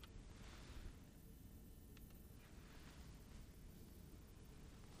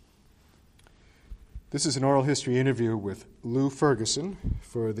This is an oral history interview with Lou Ferguson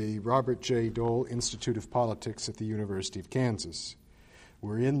for the Robert J. Dole Institute of Politics at the University of Kansas.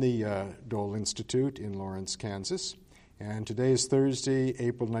 We're in the Dole Institute in Lawrence, Kansas, and today is Thursday,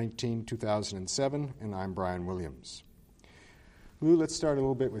 April 19, 2007, and I'm Brian Williams. Lou, let's start a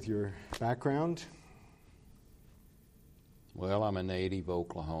little bit with your background. Well, I'm a native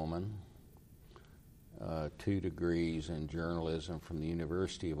Oklahoman, 2 degrees in journalism from the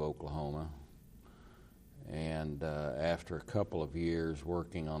University of Oklahoma. And after a couple of years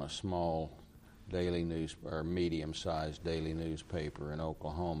working on a small daily news or medium-sized daily newspaper in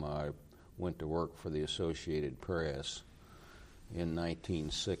Oklahoma, I went to work for the Associated Press in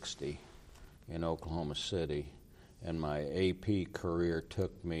 1960 in Oklahoma City. And my AP career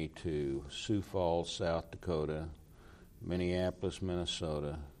took me to Sioux Falls, South Dakota, Minneapolis,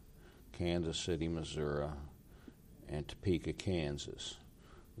 Minnesota, Kansas City, Missouri, and Topeka, Kansas.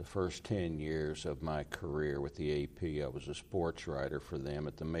 The first 10 years of my career with the AP, I was a sports writer for them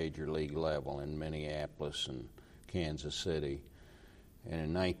at the major league level in Minneapolis and Kansas City. And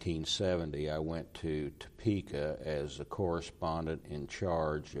in 1970, I went to Topeka as a correspondent in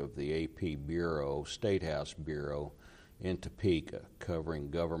charge of the AP Bureau, State House Bureau in Topeka, covering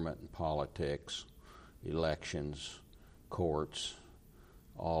government and politics, elections, courts,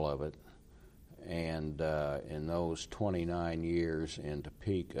 all of it. And in those 29 years in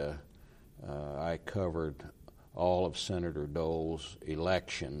Topeka, I covered all of Senator Dole's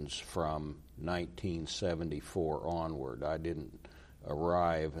elections from 1974 onward. I didn't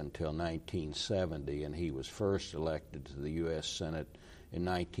arrive until 1970, and he was first elected to the U.S. Senate in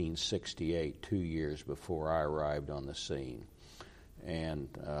 1968, 2 years before I arrived on the scene. And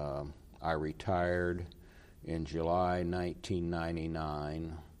I retired in July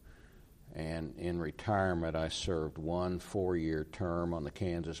 1999. And in retirement, I served 1 4-year term on the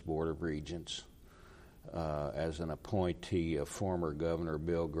Kansas Board of Regents as an appointee of former Governor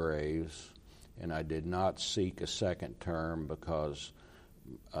Bill Graves, and I did not seek a second term because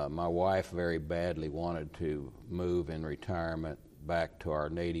my wife very badly wanted to move in retirement back to our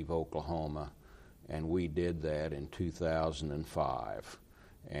native Oklahoma, and we did that in 2005.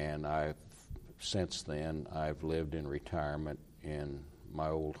 And since then, I've lived in retirement in my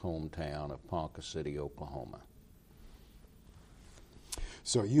old hometown of Ponca City, Oklahoma.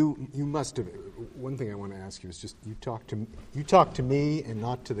 So you must have. One thing I want to ask you is just you talk to me and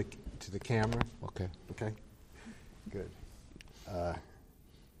not to the camera. Okay. Okay. Good. I'm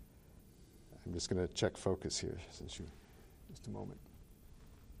just going to check focus here since you. Just a moment.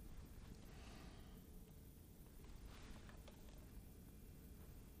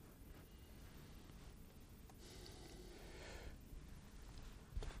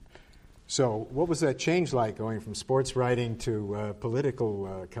 So what was that change like going from sports writing to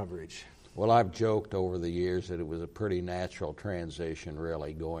political coverage? Well, I've joked over the years that it was a pretty natural transition,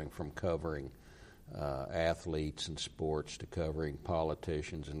 really, going from covering athletes and sports to covering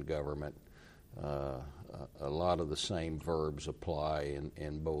politicians and government. A lot of the same verbs apply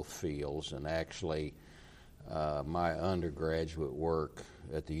in both fields, and actually my undergraduate work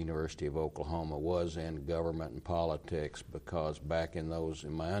at the University of Oklahoma was in government and politics, because back in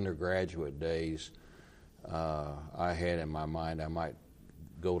my undergraduate days, I had in my mind I might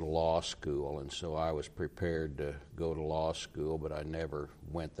go to law school, and so I was prepared to go to law school, but I never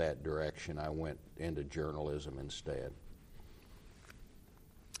went that direction. I went into journalism instead.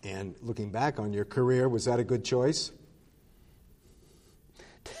 And looking back on your career, was that a good choice?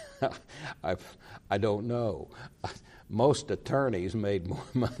 I don't know. Most attorneys made more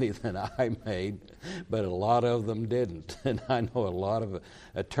money than I made, but a lot of them didn't. And I know a lot of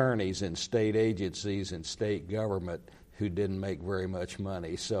attorneys in state agencies and state government who didn't make very much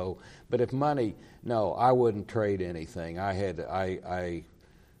money. So, but if money, no, I wouldn't trade anything. I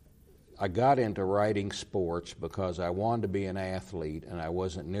got into writing sports because I wanted to be an athlete and I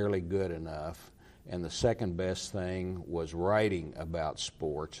wasn't nearly good enough. And the second best thing was writing about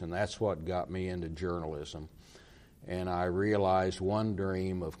sports, and that's what got me into journalism. And I realized one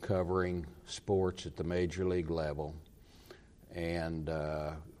dream of covering sports at the major league level, and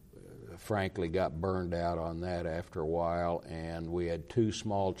frankly got burned out on that after a while. And we had 2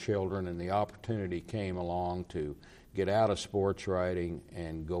 small children, and the opportunity came along to get out of sports writing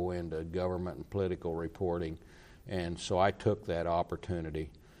and go into government and political reporting. And so I took that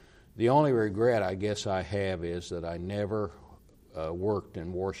opportunity. The only regret I guess I have is that I never worked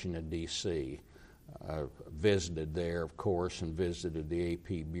in Washington, D.C. I visited there, of course, and visited the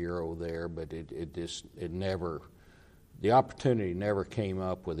AP Bureau there, but the opportunity never came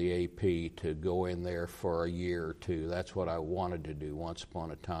up with the AP to go in there for a year or two. That's what I wanted to do once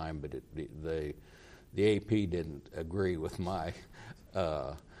upon a time, but the AP didn't agree with my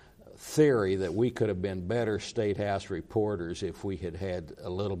theory that we could have been better State House reporters if we had had a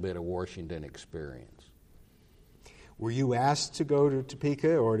little bit of Washington experience. Were you asked to go to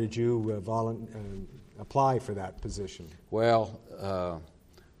Topeka, or did you apply for that position? Well,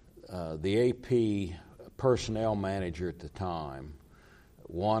 the AP personnel manager at the time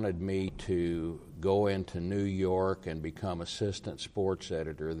wanted me to go into New York and become assistant sports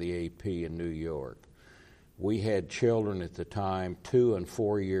editor of the AP in New York. We had children at the time, 2 and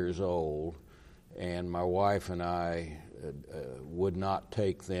 4 years old, and my wife and I would not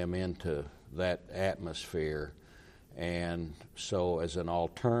take them into that atmosphere. And so as an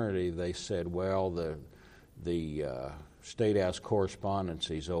alternative, they said, well, the State House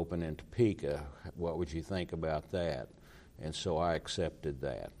correspondency is open in Topeka. What would you think about that? And so I accepted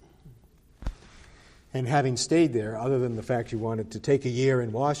that. And having stayed there, other than the fact you wanted to take a year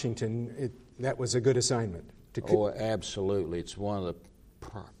in Washington, that was a good assignment. Oh, absolutely. It's one of the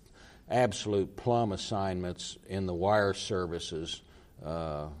absolute plum assignments in the wire services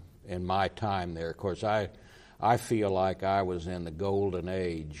in my time there. Of course, I feel like I was in the golden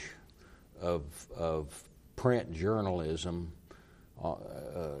age of print journalism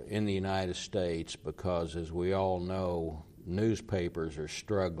in the United States, because, as we all know, newspapers are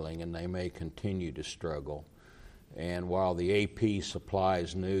struggling, and they may continue to struggle. And while the AP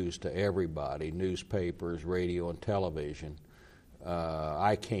supplies news to everybody, newspapers, radio, and television,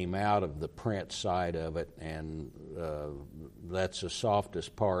 I came out of the print side of it, and that's the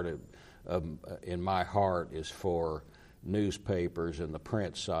softest part in my heart, is for newspapers and the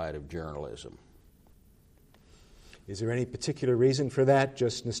print side of journalism. Is there any particular reason for that?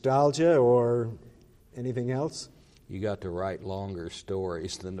 Just nostalgia or anything else? You got to write longer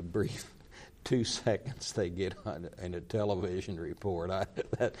stories than the brief 2 seconds they get in a television report.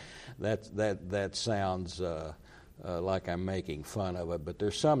 That sounds like I'm making fun of it, but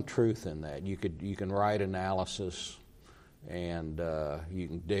there's some truth in that. You can write analysis, and you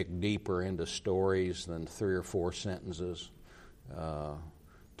can dig deeper into stories than 3 or 4 sentences.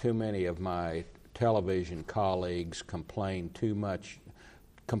 Too many of my television colleagues complained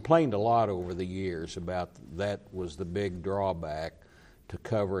a lot over the years about that was the big drawback to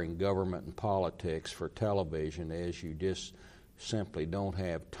covering government and politics for television, is you just simply don't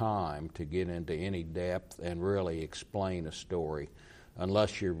have time to get into any depth and really explain a story,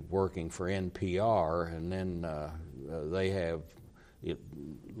 unless you're working for NPR, and then they have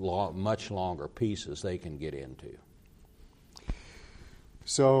much longer pieces they can get into.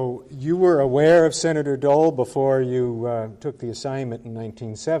 So you were aware of Senator Dole before you took the assignment in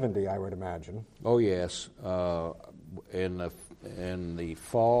 1970, I would imagine. Oh, yes. In the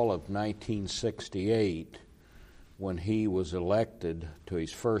fall of 1968, when he was elected to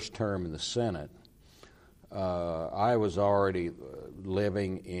his first term in the Senate, I was already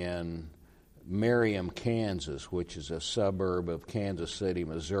living in Merriam, Kansas, which is a suburb of Kansas City,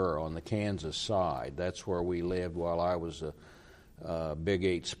 Missouri, on the Kansas side. That's where we lived while I was a Big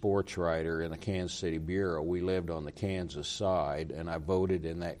 8 sports writer in the Kansas City Bureau. We lived on the Kansas side, and I voted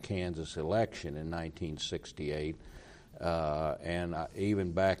in that Kansas election in 1968. And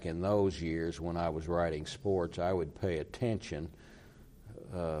even back in those years when I was writing sports, I would pay attention,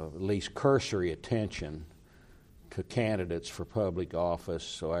 at least cursory attention, to candidates for public office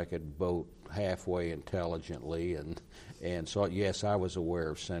so I could vote halfway intelligently. And so, yes, I was aware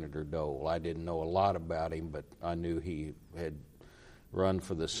of Senator Dole. I didn't know a lot about him, but I knew he had run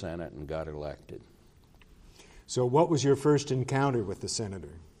for the Senate and got elected. So what was your first encounter with the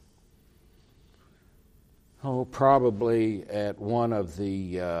senator? Oh, probably at one of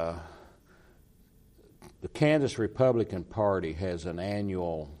the Kansas Republican Party has an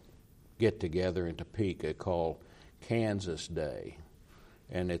annual get-together in Topeka called Kansas Day,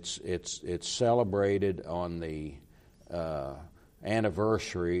 and it's celebrated on the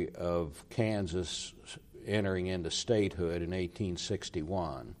anniversary of Kansas entering into statehood in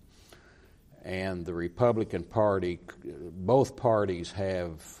 1861. And the Republican Party, both parties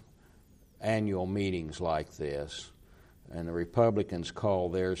have annual meetings like this, and the Republicans call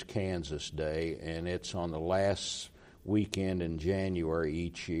theirs Kansas Day, and it's on the last weekend in January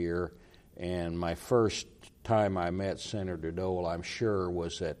each year. And my first time I met Senator Dole, I'm sure,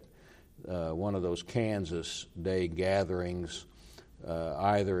 was at one of those Kansas Day gatherings,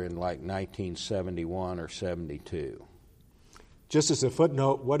 either in like 1971 or 72. Just as a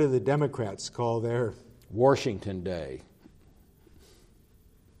footnote, what do the Democrats call their? Washington Day.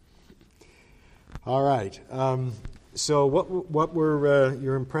 All right. So what were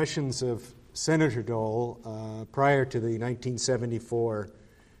your impressions of Senator Dole prior to the 1974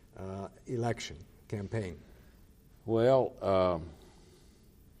 election? campaign? Well,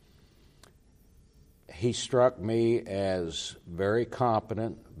 he struck me as very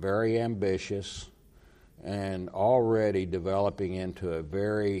competent, very ambitious, and already developing into a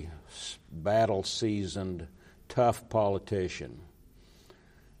very battle-seasoned, tough politician.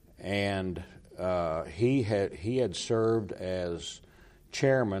 And he had served as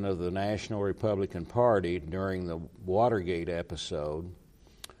chairman of the National Republican Party during the Watergate episode,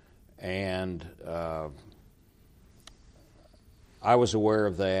 and I was aware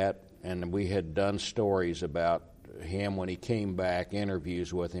of that, and we had done stories about him when he came back,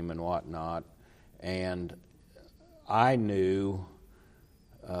 interviews with him and whatnot, and I knew,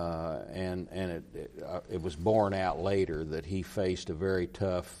 and it was borne out later, that he faced a very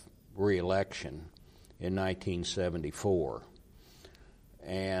tough re-election in 1974.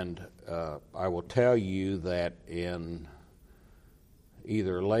 And I will tell you that in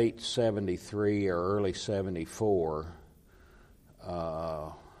either late 73 or early 74,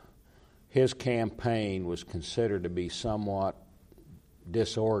 his campaign was considered to be somewhat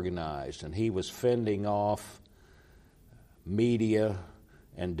disorganized, and he was fending off media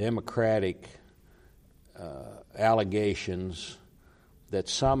and Democratic allegations that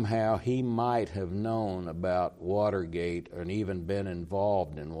somehow he might have known about Watergate and even been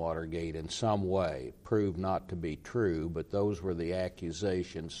involved in Watergate in some way. It proved not to be true, but those were the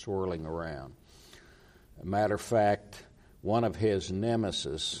accusations swirling around. As a matter of fact, one of his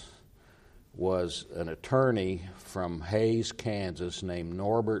nemesis was an attorney from Hays, Kansas, named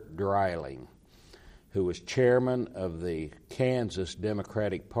Norbert Dreiling, who was chairman of the Kansas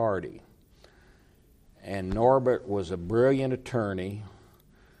Democratic Party. And Norbert was a brilliant attorney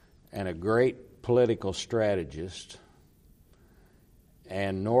and a great political strategist.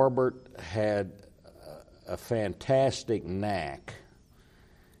 And Norbert had a fantastic knack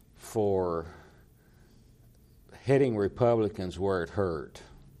for hitting Republicans where it hurt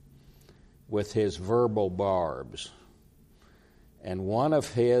with his verbal barbs. And one of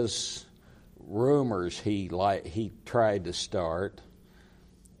his rumors he tried to start,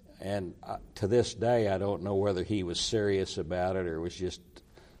 and to this day I don't know whether he was serious about it or it was just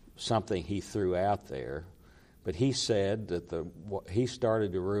something he threw out there, but he said that he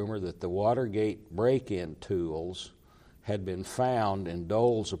started the rumor that the Watergate break-in tools had been found in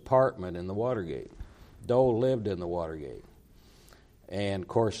Dole's apartment in the Watergate. Dole lived in the Watergate. And, of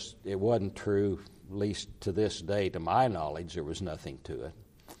course, it wasn't true, at least to this day, to my knowledge, there was nothing to it.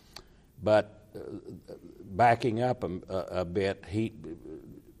 But backing up a bit,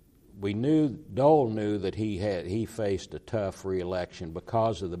 Dole knew that he faced a tough re-election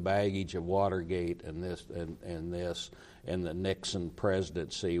because of the baggage of Watergate and the Nixon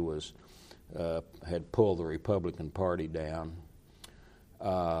presidency had pulled the Republican Party down.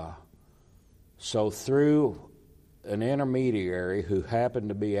 So through an intermediary who happened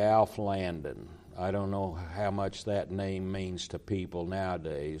to be Alf Landon, I don't know how much that name means to people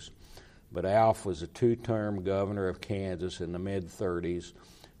nowadays, but Alf was a two-term governor of Kansas in the mid-30s,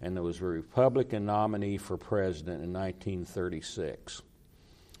 and there was a Republican nominee for president in 1936.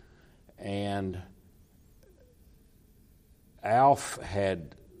 And Alf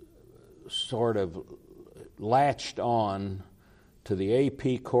had sort of latched on to the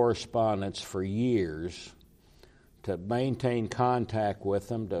AP correspondence for years to maintain contact with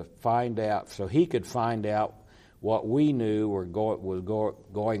them, to find out, so he could find out what we knew was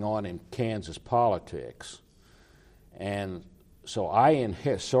going on in Kansas politics. And so I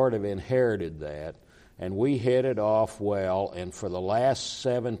sort of inherited that, and we hit it off well, and for the last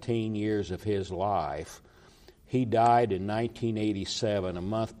 17 years of his life, he died in 1987, a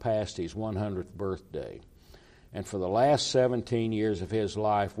month past his 100th birthday. And for the last 17 years of his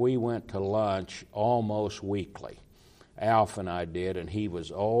life, we went to lunch almost weekly. Alf and I did, and he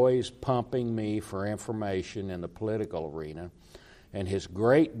was always pumping me for information in the political arena. And his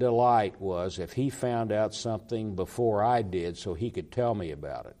great delight was if he found out something before I did so he could tell me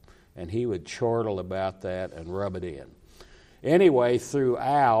about it. And he would chortle about that and rub it in. Anyway, through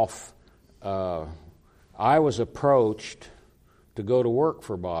Alf, I was approached to go to work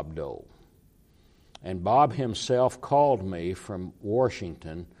for Bob Dole. And Bob himself called me from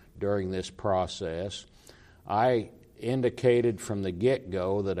Washington during this process. I indicated from the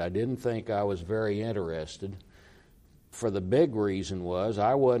get-go that I didn't think I was very interested. For the big reason was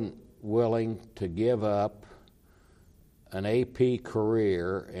I wasn't willing to give up an AP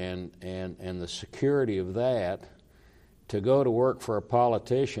career and the security of that to go to work for a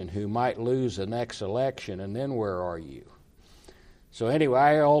politician who might lose the next election, and then where are you? So anyway,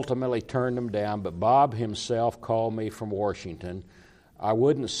 I ultimately turned him down, but Bob himself called me from Washington. I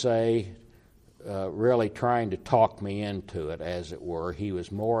wouldn't say really trying to talk me into it, as it were. He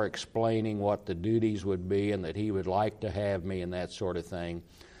was more explaining what the duties would be and that he would like to have me and that sort of thing.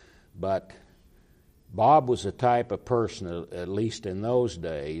 But Bob was the type of person, at least in those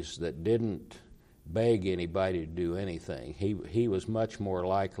days, that didn't beg anybody to do anything. He was much more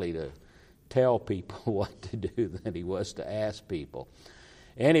likely to tell people what to do than he was to ask people.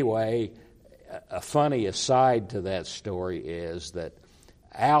 Anyway, a funny aside to that story is that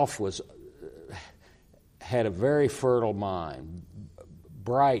Alf had a very fertile mind,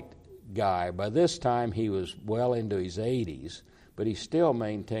 bright guy. By this time he was well into his 80s, but he still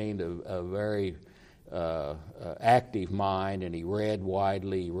maintained a very active mind, and he read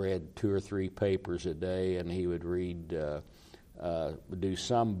widely. He read 2 or 3 papers a day, and he would read, do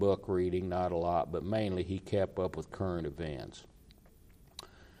some book reading, not a lot, but mainly he kept up with current events.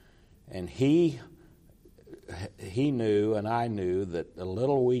 And he knew, and I knew, that a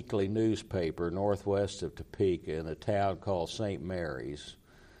little weekly newspaper northwest of Topeka in a town called St. Mary's,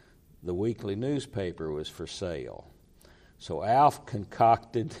 the weekly newspaper was for sale. So Alf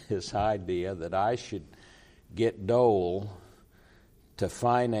concocted this idea that I should get Dole to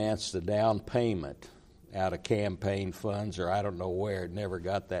finance the down payment out of campaign funds, or I don't know where, it never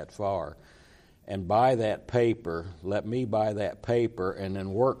got that far, and buy that paper, let me buy that paper, and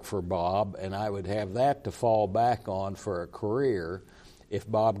then work for Bob, and I would have that to fall back on for a career if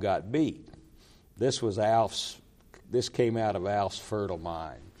Bob got beat. This came out of Alf's fertile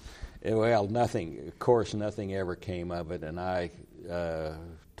mind. Well, nothing ever came of it, and I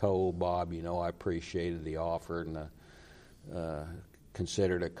told Bob, I appreciated the offer and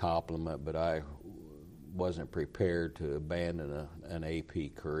considered it a compliment, but I wasn't prepared to abandon an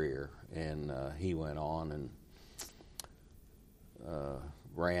AP career. And he went on and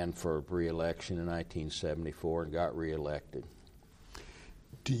ran for re-election in 1974 and got re-elected.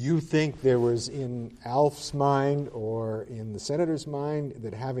 Do you think there was in Alf's mind or in the senator's mind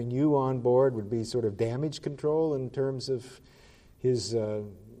that having you on board would be sort of damage control in terms of his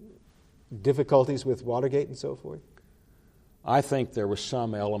difficulties with Watergate and so forth? I think there was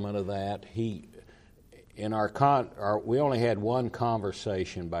some element of that. We only had one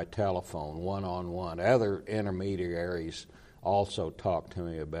conversation by telephone, one-on-one. Other intermediaries also talked to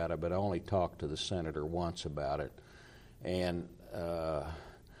me about it, but I only talked to the senator once about it. And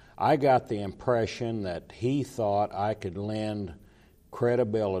I got the impression that he thought I could lend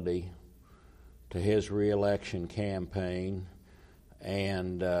credibility to his re-election campaign,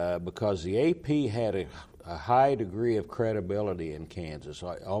 and because the AP had a high degree of credibility in Kansas.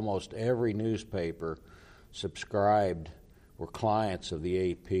 Almost every newspaper subscribed were clients of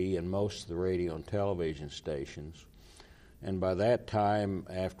the AP and most of the radio and television stations. And by that time,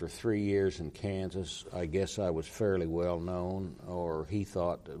 after 3 years in Kansas, I guess I was fairly well known, or he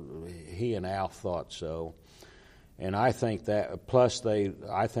and Alf thought so. And I think that, plus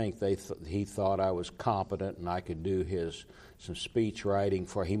he thought I was competent and I could do some speech writing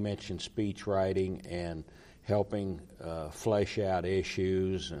he mentioned speech writing and helping flesh out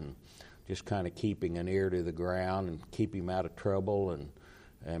issues and just kind of keeping an ear to the ground and keep him out of trouble and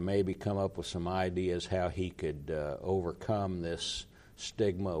maybe come up with some ideas how he could overcome this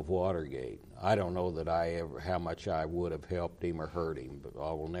stigma of Watergate. I don't know how much I would have helped him or hurt him, but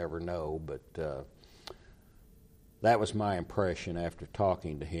I will never know. But that was my impression after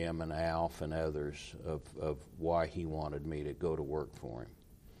talking to him and Alf and others of why he wanted me to go to work for him.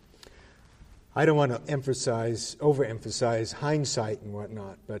 I don't want to overemphasize hindsight and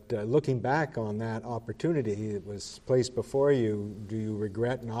whatnot, but looking back on that opportunity that was placed before you, do you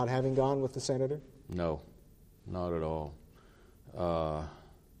regret not having gone with the senator? No, not at all.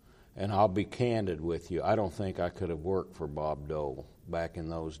 And I'll be candid with you. I don't think I could have worked for Bob Dole back in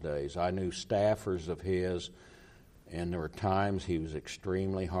those days. I knew staffers of his, and there were times he was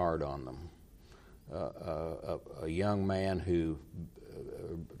extremely hard on them. A young man who,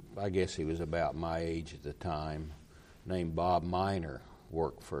 I guess he was about my age at the time, named Bob Miner,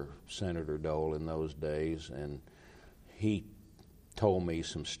 worked for Senator Dole in those days, and he told me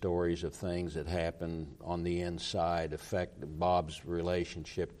some stories of things that happened on the inside, affected Bob's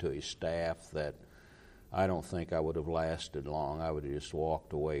relationship to his staff, that I don't think I would have lasted long. I would have just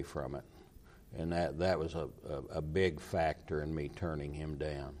walked away from it. And that was a big factor in me turning him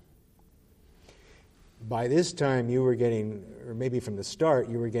down. By this time you were getting, or maybe from the start,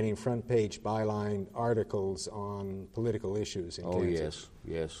 you were getting front-page byline articles on political issues in Kansas. Oh,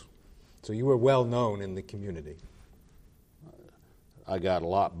 yes. So you were well known in the community. I got a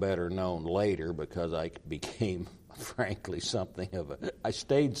lot better known later because I became frankly, something of a... I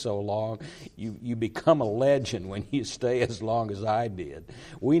stayed so long, you become a legend when you stay as long as I did.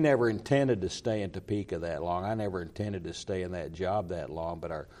 We never intended to stay in Topeka that long. I never intended to stay in that job that long,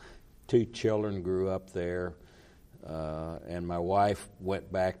 but our 2 children grew up there, and my wife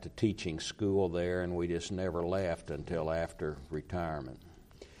went back to teaching school there, and we just never left until after retirement.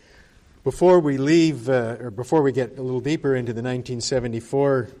 Before we leave, or before we get a little deeper into the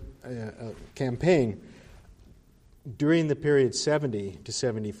 1974 campaign, during the period 70 to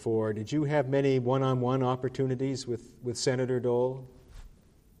 74, did you have many one-on-one opportunities with Senator Dole?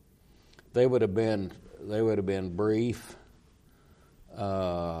 They would have been brief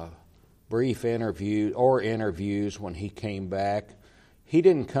interviews when he came back. He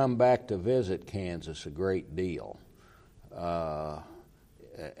didn't come back to visit Kansas a great deal,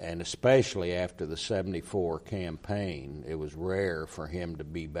 and especially after the 74 campaign, it was rare for him to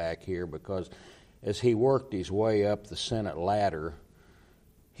be back here because as he worked his way up the Senate ladder,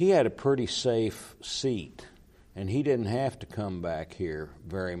 he had a pretty safe seat, and he didn't have to come back here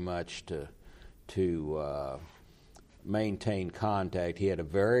very much to maintain contact. He had a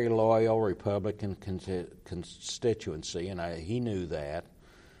very loyal Republican constituency, and he knew that,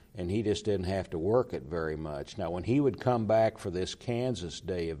 and he just didn't have to work it very much. Now, when he would come back for this Kansas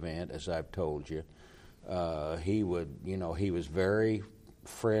Day event, as I've told you, he was very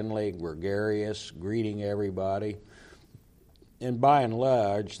friendly, gregarious, greeting everybody. And by and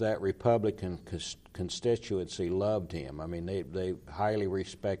large, that Republican constituency loved him. I mean, they highly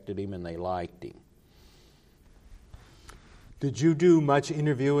respected him and they liked him. Did you do much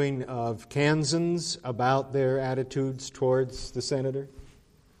interviewing of Kansans about their attitudes towards the senator?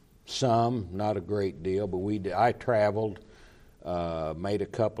 Some, not a great deal, but I traveled, made a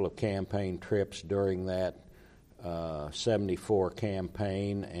couple of campaign trips during that 74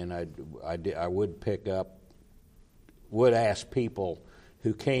 campaign, and I would ask people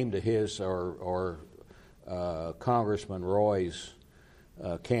who came to his or Congressman Roy's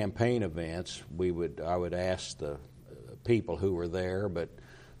campaign events. I would ask the people who were there, but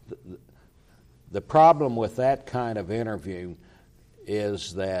the problem with that kind of interview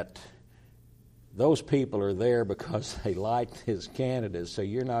is that those people are there because they liked his candidates, so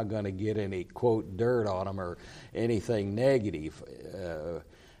you're not going to get any, quote, dirt on them or anything negative.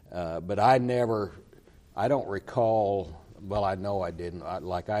 But I don't recall, well, I know I didn't,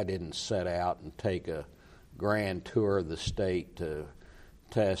 I didn't set out and take a grand tour of the state to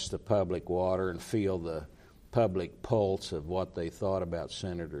test the public water and feel the public pulse of what they thought about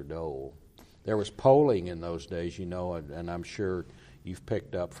Senator Dole. There was polling in those days, and I'm sure you've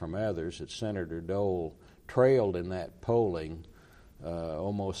picked up from others that Senator Dole trailed in that polling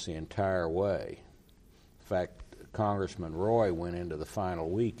almost the entire way. In fact, Congressman Roy went into the final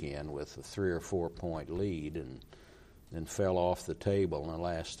weekend with a 3 or 4 point lead and then fell off the table in the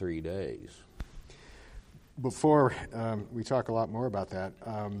last 3 days. Before we talk a lot more about that,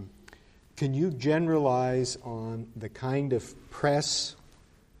 can you generalize on the kind of press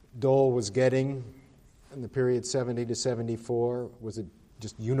Dole was getting in the period 70 to 74? Was it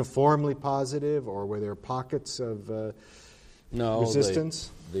just uniformly positive, or were there pockets of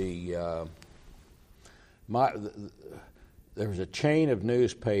resistance? There was a chain of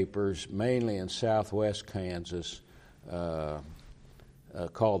newspapers, mainly in southwest Kansas,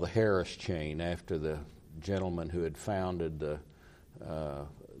 called the Harris Chain, after the gentleman who had founded the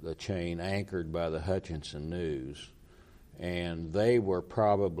chain, anchored by the Hutchinson News. And they were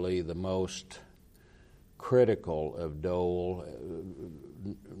probably the most critical of Dole.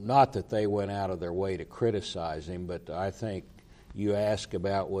 Not that they went out of their way to criticize him, but I think you ask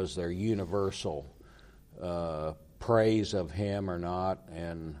about was there universal praise of him or not,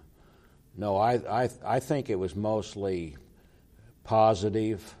 and no, I think it was mostly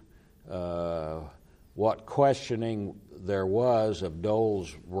positive. What questioning there was of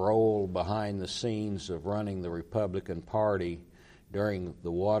Dole's role behind the scenes of running the Republican Party during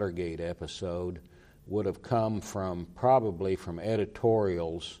the Watergate episode would have come probably from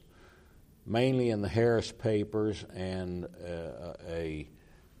editorials, mainly in the Harris papers, and a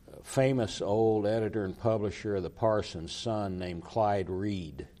famous old editor and publisher of the Parson's Sun named Clyde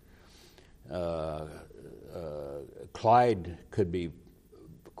Reed. Clyde could be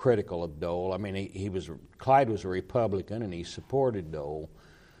critical of Dole. I mean, Clyde was a Republican and he supported Dole,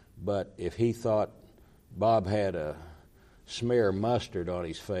 but if he thought Bob had a smear of mustard on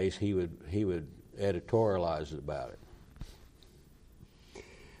his face, he would editorialize about it.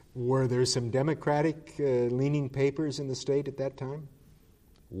 Were there some Democratic leaning papers in the state at that time?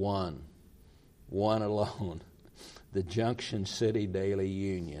 One alone, the Junction City Daily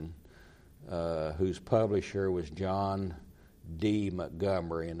Union, whose publisher was John D.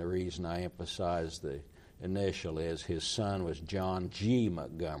 Montgomery, and the reason I emphasize the initial is his son was John G.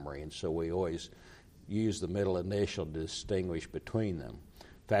 Montgomery, and so we always use the middle initial to distinguish between them.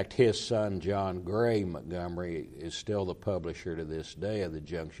 In fact, his son, John Gray Montgomery, is still the publisher to this day of the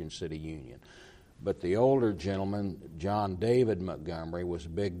Junction City Union. But the older gentleman, John David Montgomery, was a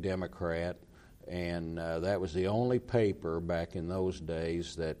big Democrat, and that was the only paper back in those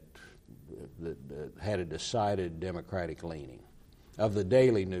days that had a decided Democratic leaning. Of the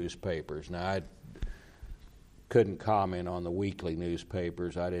daily newspapers, now I couldn't comment on the weekly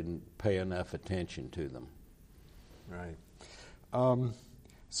newspapers. I didn't pay enough attention to them. Right.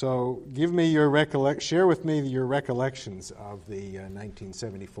 So give me your share with me your recollections of the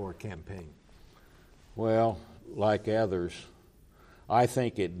 1974 campaign. Well, like others, I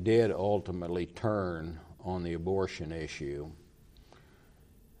think it did ultimately turn on the abortion issue.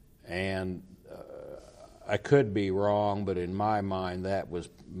 And I could be wrong, but in my mind that was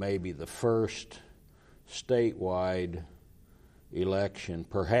maybe the first statewide election,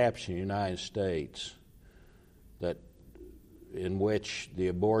 perhaps in the United States, that in which the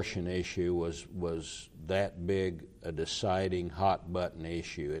abortion issue was that big a deciding hot-button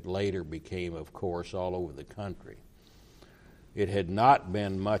issue. It later became, of course, all over the country. It had not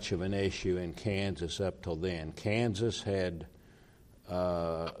been much of an issue in Kansas up till then. Kansas had,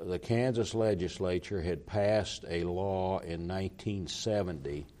 the Kansas legislature had passed a law in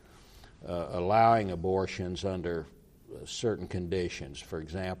 1970 allowing abortions under certain conditions. For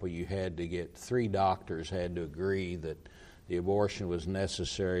example, you had to get 3 doctors had to agree that the abortion was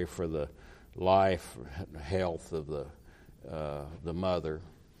necessary for the life, health of the mother.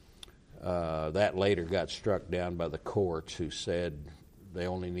 That later got struck down by the courts, who said they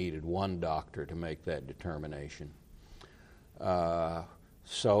only needed 1 doctor to make that determination.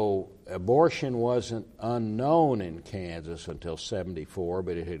 So abortion wasn't unknown in Kansas until '74,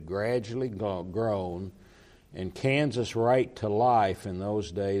 but it had gradually grown, and Kansas Right to Life in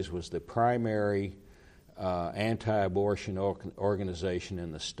those days was the primary anti-abortion organization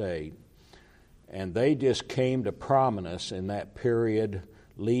in the state. And they just came to prominence in that period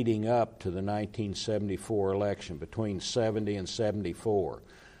leading up to the 1974 election, between 70 and 74.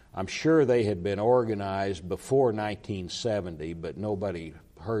 I'm sure they had been organized before 1970, but nobody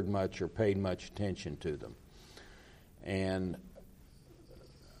heard much or paid much attention to them. And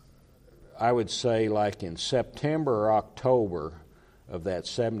I would say, like in September or October of that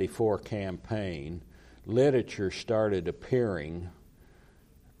 74 campaign, literature started appearing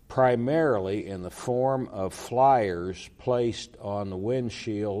primarily in the form of flyers placed on the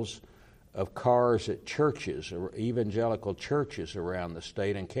windshields of cars at churches, or evangelical churches around the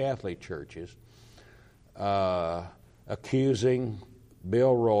state and Catholic churches, accusing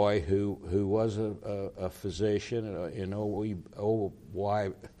Bill Roy, who was a physician in OBGYN,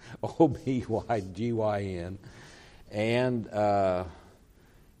 and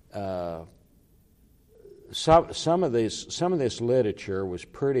some of this literature was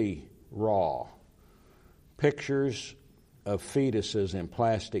pretty raw. Pictures of fetuses in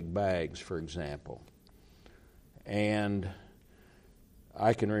plastic bags, for example. And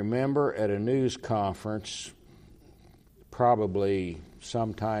I can remember at a news conference, probably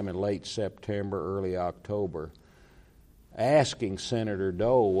sometime in late September, early October, asking Senator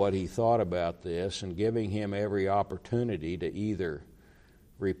Dole what he thought about this and giving him every opportunity to either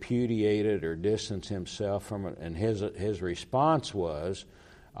repudiate it or distance himself from it. And his response was,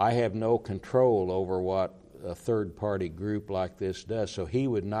 I have no control over what a third-party group like this does. So he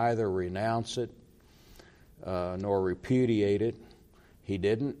would neither renounce it nor repudiate it. He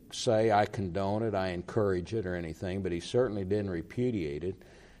didn't say, I condone it, I encourage it, or anything, but he certainly didn't repudiate it,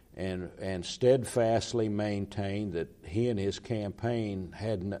 and steadfastly maintained that he and his campaign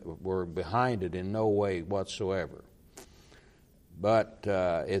were behind it in no way whatsoever. But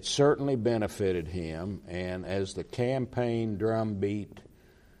it certainly benefited him, and as the campaign drumbeat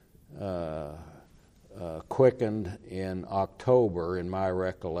quickened in October, in my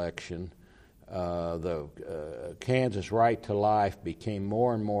recollection, the Kansas Right to Life became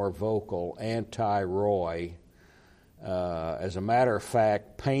more and more vocal, anti-Roy. As a matter of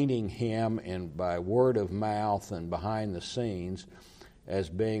fact, painting him by word of mouth and behind the scenes as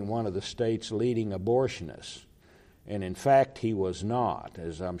being one of the state's leading abortionists. And in fact, he was not,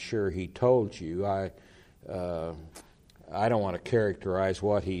 as I'm sure he told you. I don't want to characterize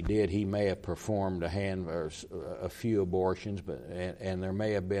what he did. He may have performed a few abortions, and there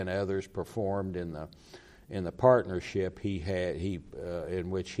may have been others performed in the partnership he had in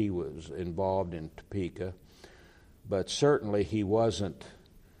which he was involved in Topeka. But certainly he wasn't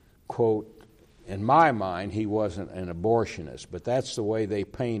quote, in my mind, he wasn't an abortionist, but that's the way they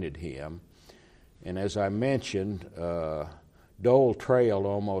painted him. And as I mentioned, Dole trailed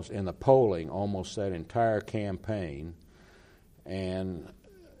almost in the polling almost that entire campaign. And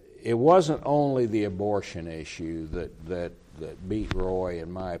it wasn't only the abortion issue that beat Roy, in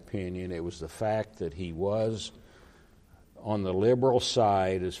my opinion. It was the fact that he was on the liberal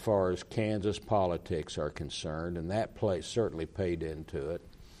side as far as Kansas politics are concerned, and that certainly paid into it.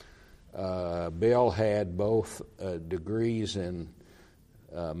 Bill had both degrees in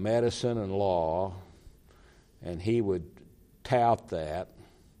medicine and law, and he would tout that.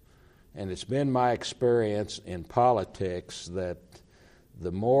 And it's been my experience in politics that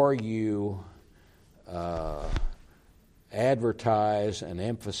the more you advertise and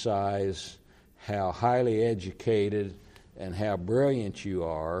emphasize how highly educated and how brilliant you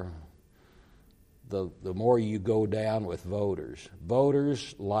are, the more you go down with voters.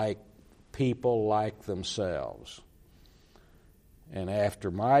 Voters like people like themselves. And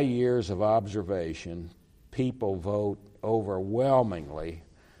after my years of observation, people vote overwhelmingly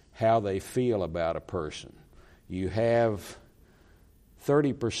how they feel about a person. You have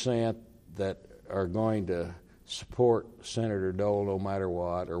 30% that are going to support Senator Dole no matter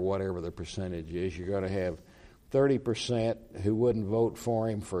what, or whatever the percentage is. You're going to have 30% who wouldn't vote for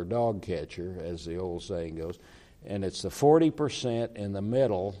him for a dog catcher, as the old saying goes. And it's the 40% in the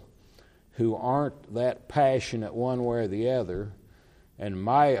middle who aren't that passionate one way or the other. And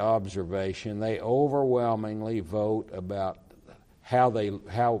my observation, they overwhelmingly vote about how the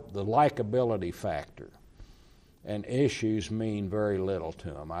likability factor, and issues mean very little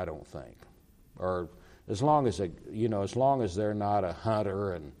to them, I don't think. Or as long as they're not a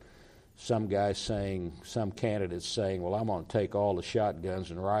hunter and some candidates saying, well, I'm going to take all the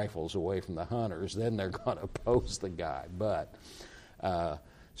shotguns and rifles away from the hunters, then they're going to oppose the guy. But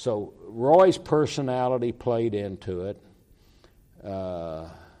so Roy's personality played into it.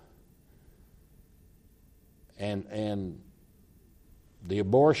 And the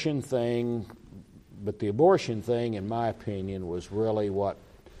abortion thing, in my opinion, was really what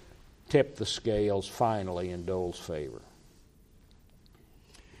tipped the scales finally in Dole's favor.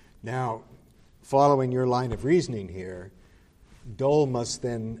 Now, following your line of reasoning here, Dole must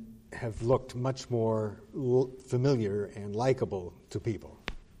then have looked much more familiar and likable to people.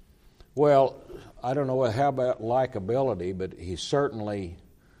 Well, I don't know how about likability, but he certainly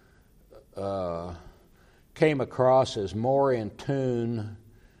came across as more in tune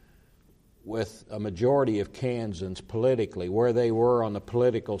with a majority of Kansans politically, where they were on the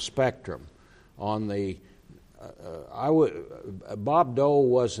political spectrum. On the, Bob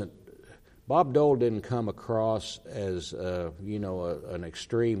Dole didn't come across as an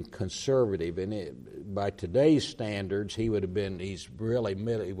extreme conservative, and by today's standards, he was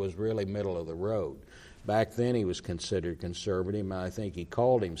really middle of the road. Back then, he was considered conservative, and I think he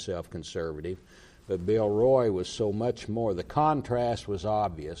called himself conservative. But Bill Roy was so much more. The contrast was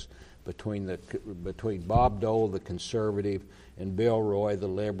obvious between Bob Dole, the conservative, and Bill Roy, the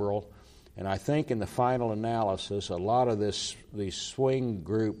liberal. And I think in the final analysis, a lot of these swing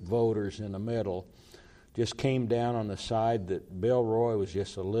group voters in the middle just came down on the side that Bill Roy was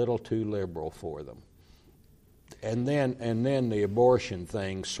just a little too liberal for them. And then the abortion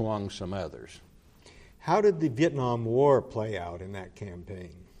thing swung some others. How did the Vietnam War play out in that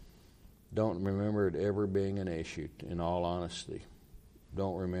campaign? Don't remember it ever being an issue, in all honesty.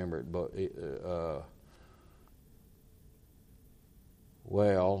 Don't remember it. But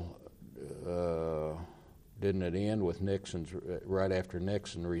didn't it end with right after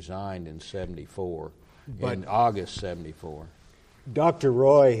Nixon resigned in 74, in August 74? Dr.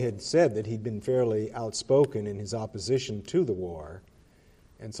 Roy had said that he'd been fairly outspoken in his opposition to the war,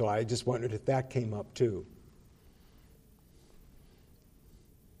 and so I just wondered if that came up too.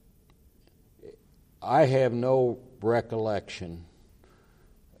 I have no recollection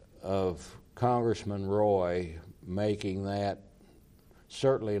of Congressman Roy making that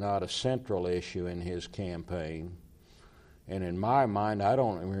certainly not a central issue in his campaign. And in my mind, I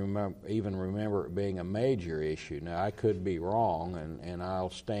don't even remember it being a major issue. Now, I could be wrong, and I'll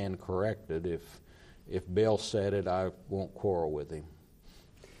stand corrected. If Bill said it, I won't quarrel with him.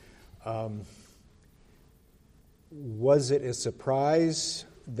 Was it a surprise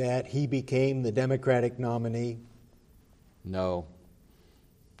that he became the Democratic nominee? No.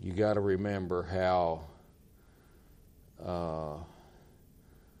 You got to remember how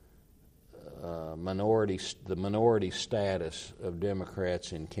the minority status of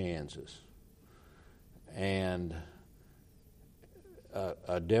Democrats in Kansas, and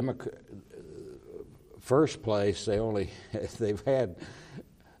first place they've had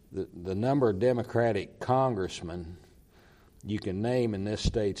the number of Democratic congressmen you can name in this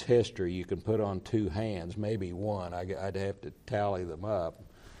state's history, you can put on two hands, maybe one. I'd have to tally them up.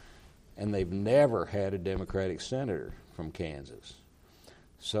 And they've never had a Democratic senator from Kansas.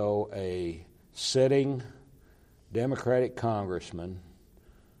 So a sitting Democratic congressman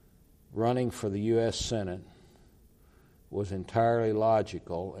running for the U.S. Senate was entirely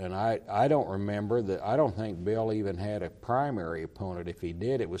logical, and I don't remember that. I don't think Bill even had a primary opponent. If he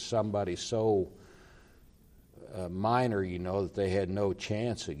did, it was somebody so minor, that they had no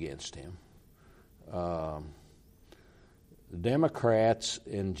chance against him. Democrats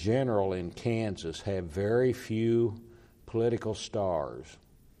in general in Kansas have very few political stars,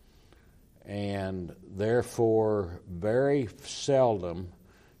 and therefore very seldom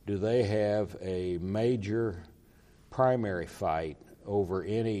do they have a major primary fight over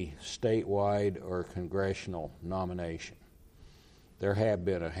any statewide or congressional nomination. There have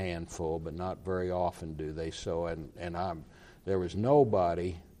been a handful, but not very often do they so. There was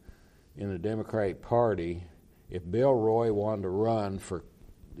nobody in the Democratic Party. If Bill Roy wanted to run for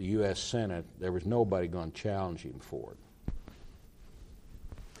the U.S. Senate, there was nobody going to challenge him for it.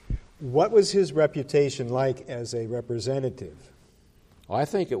 What was his reputation like as a representative? Well, I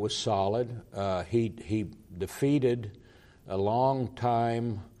think it was solid. He defeated a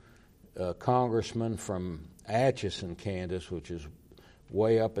long-time congressman from Atchison, Kansas, which is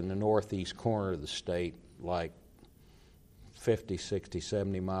way up in the northeast corner of the state, like 50, 60,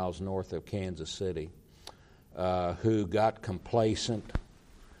 70 miles north of Kansas City, who got complacent,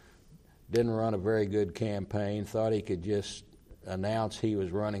 didn't run a very good campaign, thought he could just announce he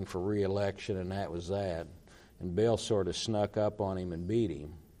was running for re-election, and that was that. And Bill sort of snuck up on him and beat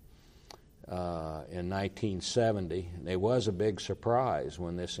him in 1970. And it was a big surprise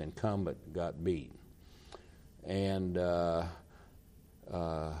when this incumbent got beat. And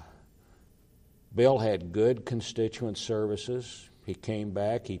Bill had good constituent services. He came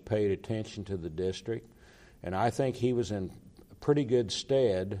back, he paid attention to the district, and I think he was in pretty good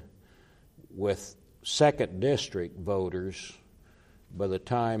stead with second district voters by the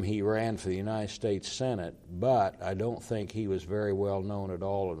time he ran for the United States Senate, but I don't think he was very well known at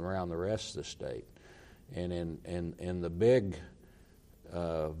all around the rest of the state. And in the big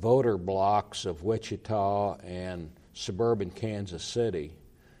voter blocks of Wichita and suburban Kansas City,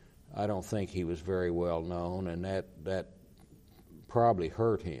 I don't think he was very well known, and that probably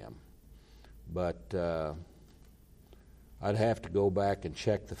hurt him. But I'd have to go back and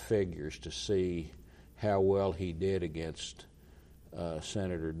check the figures to see how well he did against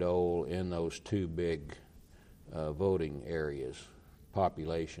Senator Dole in those two big voting areas,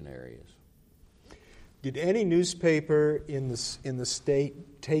 population areas. Did any newspaper in the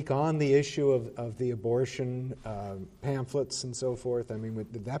state take on the issue of the abortion pamphlets and so forth? I mean,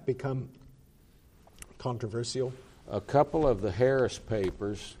 did that become controversial? A couple of the Harris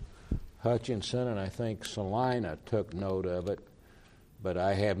papers, Hutchinson and I think Salina, took note of it, but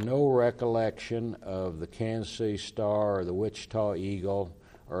I have no recollection of the Kansas City Star or the Wichita Eagle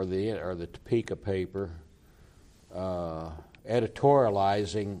or the Topeka paper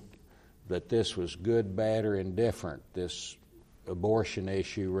editorializing that this was good, bad, or indifferent, this abortion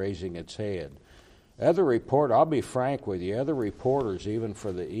issue raising its head. I'll be frank with you, other reporters, even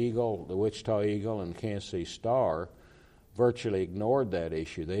for the Eagle, the Wichita Eagle and Kansas City Star, virtually ignored that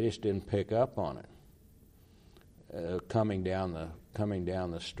issue. They just didn't pick up on it coming down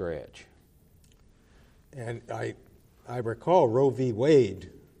the stretch. And I recall Roe v. Wade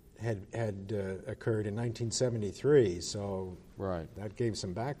had occurred in 1973, so right. That gave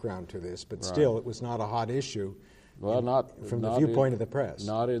some background to this, but right. Still it was not a hot issue. Well, from the viewpoint of the press.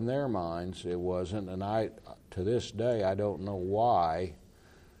 Not in their minds, it wasn't, and to this day, I don't know why,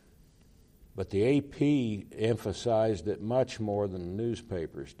 but the AP emphasized it much more than the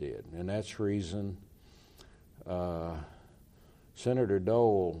newspapers did, and that's the reason Senator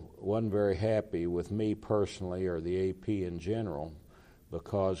Dole wasn't very happy with me personally or the AP in general,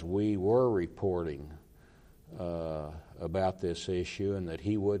 because we were reporting about this issue and that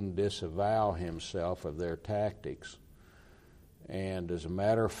he wouldn't disavow himself of their tactics. And as a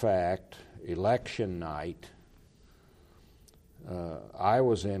matter of fact, election night, I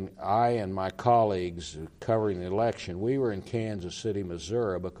and my colleagues covering the election, we were in Kansas City,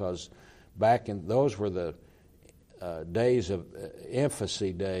 Missouri, because those were the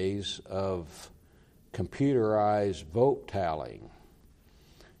infancy days of computerized vote tallying.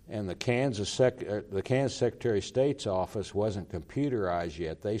 And the Kansas Secretary of State's office wasn't computerized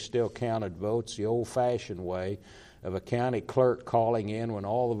yet. They still counted votes the old-fashioned way of a county clerk calling in when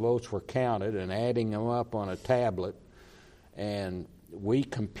all the votes were counted and adding them up on a tablet. And we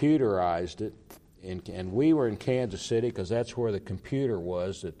computerized it, and we were in Kansas City because that's where the computer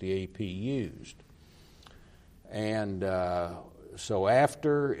was that the AP used. And so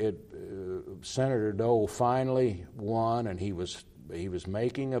after Senator Dole finally won, and he was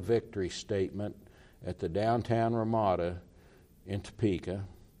making a victory statement at the downtown Ramada in Topeka,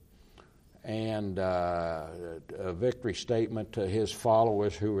 and a victory statement to his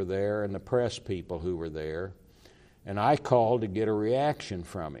followers who were there and the press people who were there. And I called to get a reaction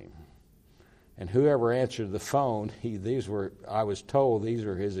from him. And whoever answered the phone, I was told these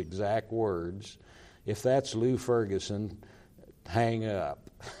are his exact words: "If that's Lou Ferguson, hang up."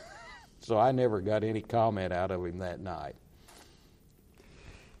 So I never got any comment out of him that night.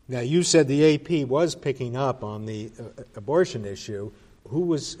 Now, you said the AP was picking up on the abortion issue. Who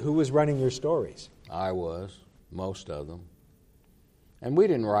was running your stories? I was, most of them. And we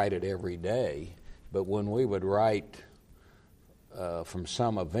didn't write it every day, but when we would write from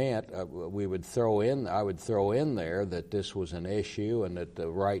some event, I would throw in there that this was an issue and that the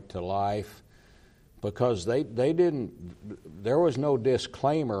right to life, because they didn't, there was no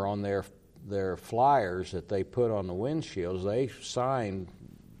disclaimer on their flyers that they put on the windshields. They signed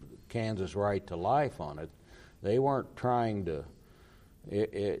Kansas right to life on it. They weren't trying to.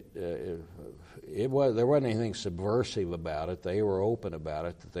 There wasn't anything subversive about it. They were open about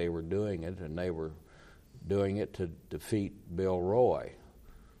it, that they were doing it, and they were doing it to defeat Bill Roy.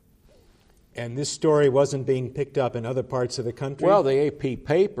 And this story wasn't being picked up in other parts of the country? Well, the AP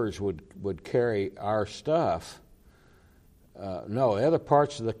papers would carry our stuff. No, other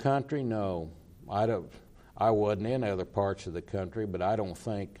parts of the country, no. I wasn't in other parts of the country, but I don't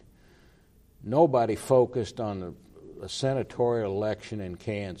think nobody focused on a senatorial election in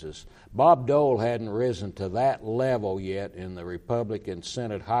Kansas. Bob Dole hadn't risen to that level yet in the Republican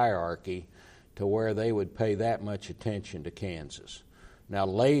Senate hierarchy to where they would pay that much attention to Kansas. Now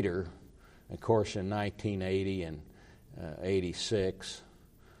later, of course, in 1980 and 86,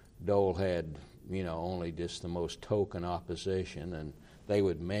 Dole had, only just the most token opposition, and they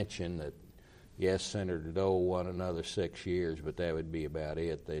would mention that, yes, Senator Dole won another 6 years, but that would be about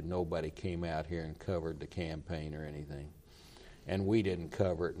it. Nobody came out here and covered the campaign or anything. And we didn't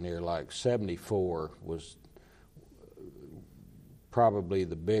cover it near, like 74 was probably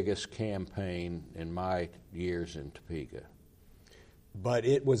the biggest campaign in my years in Topeka. But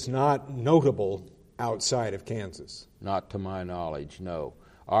it was not notable outside of Kansas? Not to my knowledge, no.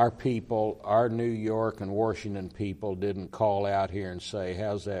 Our people, our New York and Washington people, didn't call out here and say,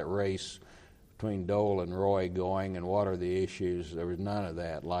 how's that race between Dole and Roy going, and what are the issues? There was none of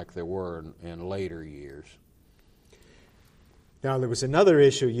that like there were in later years. Now, there was another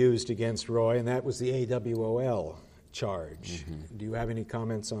issue used against Roy, and that was the AWOL charge. Mm-hmm. Do you have any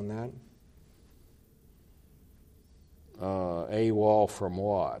comments on that? AWOL from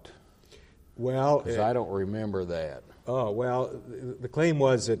what? Well, because I don't remember that. Oh, well, the claim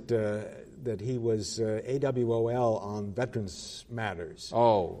was that he was AWOL on veterans matters.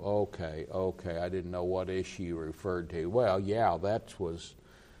 Oh, okay. I didn't know what issue you referred to. Well, yeah, that was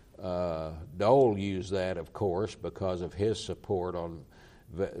Dole used that, of course, because of his support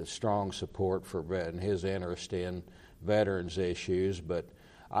strong support for and his interest in veterans issues. But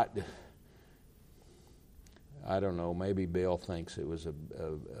I don't know. Maybe Bill thinks it was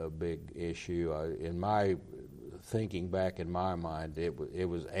a big issue. In my thinking back in my mind, it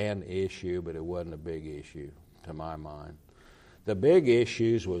was an issue, but it wasn't a big issue to my mind. The big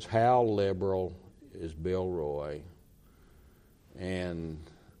issues was how liberal is Bill Roy, and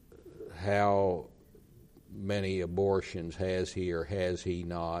how many abortions has he or has he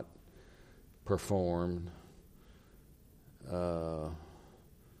not performed.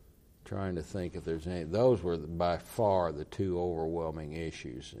 Trying to think if there's any. Those were by far the two overwhelming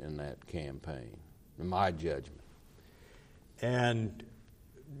issues in that campaign, in my judgment. And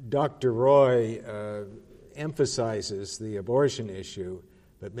Dr. Roy emphasizes the abortion issue,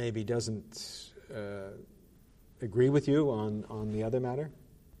 but maybe doesn't agree with you on the other matter?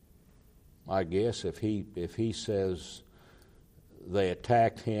 I guess if he says they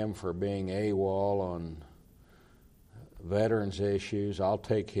attacked him for being AWOL on veterans issues, I'll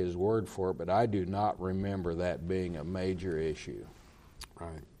take his word for it, but I do not remember that being a major issue.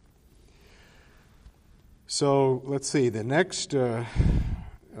 Right. So let's see, the next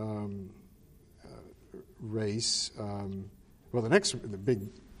race, the big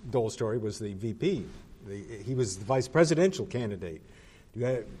Dole story was the VP. He was the vice presidential candidate. Do you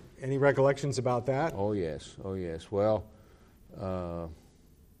have any recollections about that? Oh, yes. Well,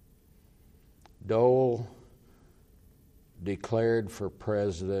 Dole declared for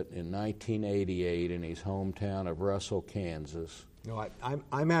president in 1988 in his hometown of Russell, Kansas. No,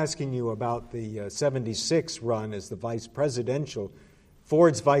 I'm asking you about the 76 run as the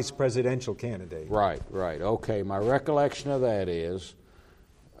Ford's vice presidential candidate. Right. Okay, my recollection of that is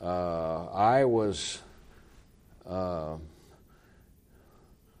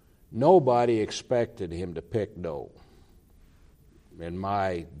nobody expected him to pick Dole. To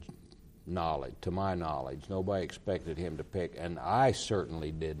my knowledge, nobody expected him to pick, and I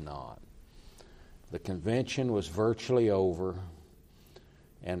certainly did not. The convention was virtually over,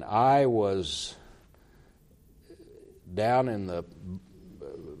 and I was down in the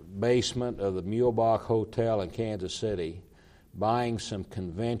basement of the Muehlbach Hotel in Kansas City buying some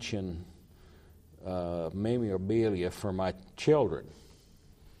convention memorabilia for my children,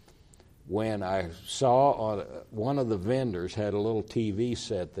 when I saw on one of the vendors had a little TV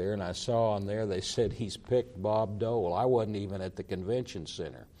set there, and I saw on there they said he's picked Bob Dole. I wasn't even at the convention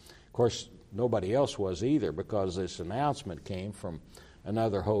center. Of course, nobody else was either, because this announcement came from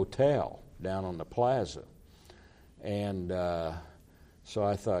another hotel down on the plaza. And so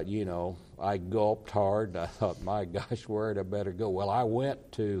I thought, I gulped hard, and I thought, my gosh, where'd I better go? Well, I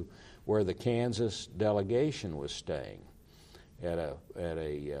went to where the Kansas delegation was staying, at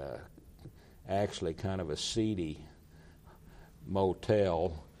a actually kind of a seedy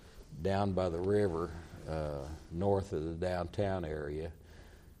motel down by the river, north of the downtown area.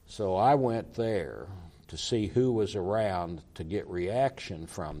 So I went there to see who was around to get reaction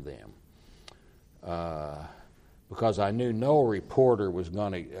from them, because I knew no reporter was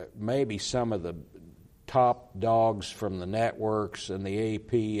going to, maybe some of the top dogs from the networks and the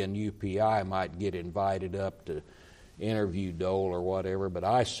AP and UPI might get invited up to interview Dole or whatever, but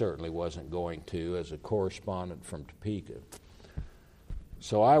I certainly wasn't going to as a correspondent from Topeka.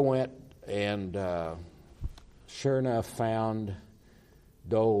 So I went and sure enough found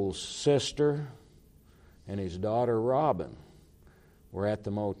Dole's sister and his daughter Robin were at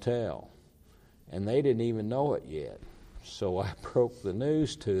the motel, and they didn't even know it yet. So I broke the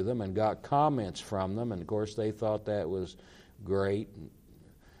news to them and got comments from them, and of course they thought that was great.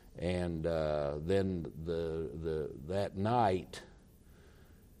 And then that night,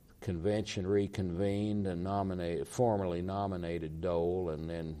 convention reconvened and formally nominated Dole, and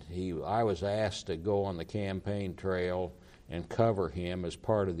then I was asked to go on the campaign trail and cover him as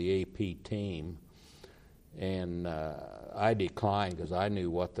part of the AP team, and I declined because I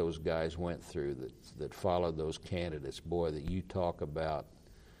knew what those guys went through that followed those candidates. Boy, that you talk about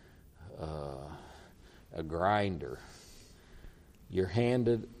a grinder. You're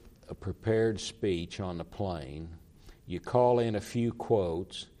handed a prepared speech on the plane. You call in a few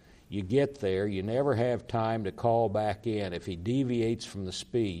quotes. You get there. You never have time to call back in. If he deviates from the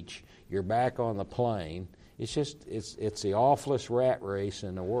speech, you're back on the plane. It's the awfulest rat race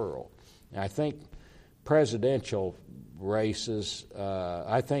in the world. And I think presidential races,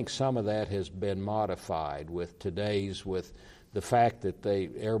 I think some of that has been modified with the fact that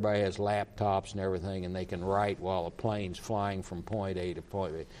everybody has laptops and everything, and they can write while the plane's flying from point A to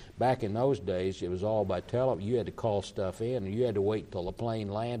point B. Back in those days, it was all by telephone. You had to call stuff in, and you had to wait till the plane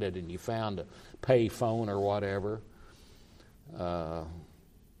landed and you found a pay phone or whatever.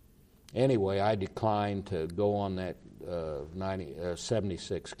 Anyway, I declined to go on that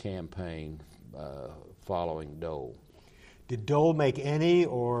 76 campaign following Dole. Did Dole make any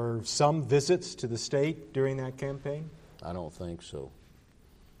or some visits to the state during that campaign? I don't think so.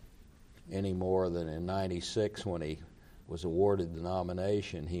 Any more than in '96 when he was awarded the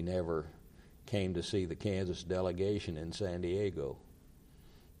nomination, he never came to see the Kansas delegation in San Diego.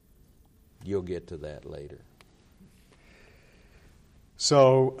 You'll get to that later.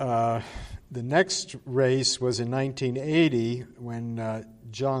 So the next race was in 1980 when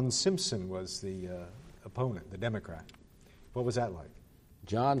John Simpson was the opponent, the Democrat. What was that like?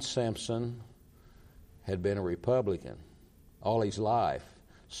 John Simpson had been a Republican all his life,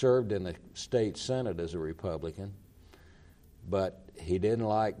 served in the state Senate as a Republican, but he didn't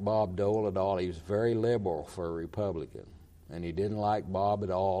like Bob Dole at all. He was very liberal for a Republican, and he didn't like Bob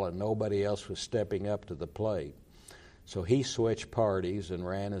at all, and nobody else was stepping up to the plate. So he switched parties and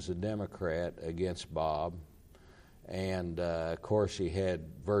ran as a Democrat against Bob, and of course he had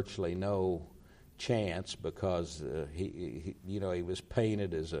virtually no chance because he was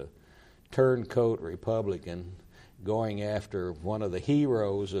painted as a turncoat Republican going after one of the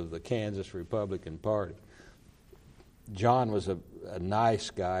heroes of the Kansas Republican Party. John was a nice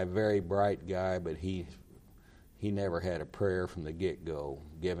guy, very bright guy, but he never had a prayer from the get-go,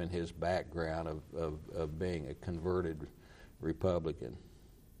 given his background of being a converted Republican.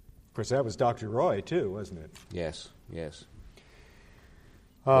 Of course, that was Dr. Roy, too, wasn't it? Yes.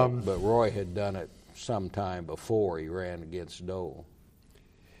 But Roy had done it some time before he ran against Dole.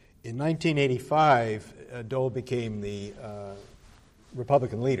 In 1985, Dole became the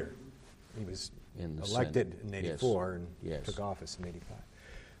Republican leader. He was elected in 84 and took office in 85.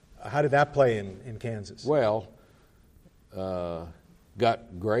 How did that play in Kansas? Well,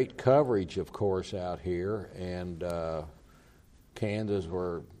 got great coverage, of course, out here, and Kansas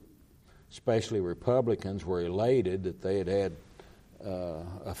were, especially Republicans, were elated that they had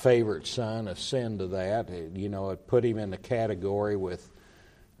a favorite son ascend to that. It put him in the category with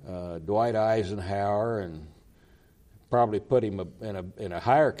Dwight Eisenhower, and probably put him in a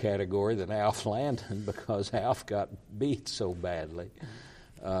higher category than Alf Landon because Alf got beat so badly.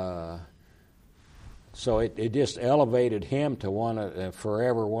 So it just elevated him to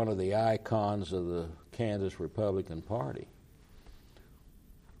forever one of the icons of the Kansas Republican Party.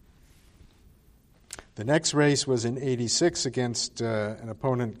 The next race was in '86 against an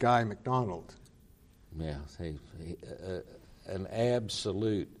opponent, Guy McDonald. Yeah, an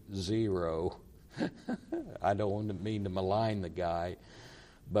absolute zero. I don't mean to malign the guy,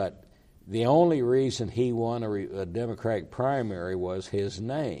 but the only reason he won a Democratic primary was his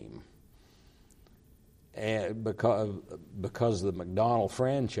name, and because of the McDonald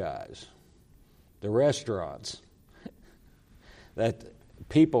franchise, the restaurants, that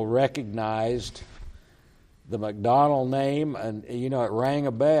people recognized the McDonald name, and it rang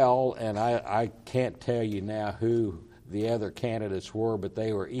a bell. And I can't tell you now who the other candidates were, but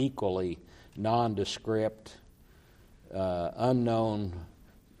they were equally nondescript, unknown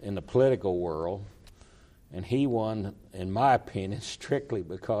in the political world, and he won, in my opinion, strictly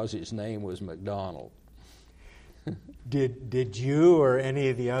because his name was McDonald. Did you or any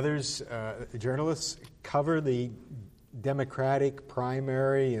of the others, journalists, cover the Democratic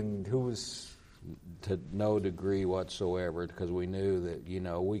primary and who was? To no degree whatsoever, because we knew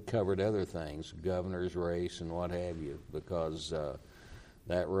that, we covered other things, governor's race and what have you, because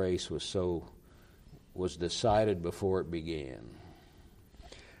that race was decided before it began.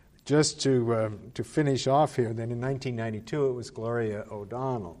 Just to finish off here, then in 1992 it was Gloria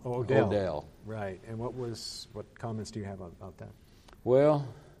Odell. Right. And what comments do you have about that? Well,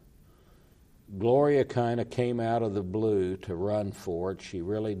 Gloria kind of came out of the blue to run for it. She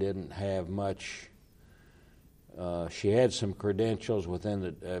really didn't have much. She had some credentials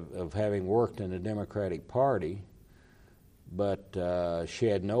of having worked in the Democratic Party, but she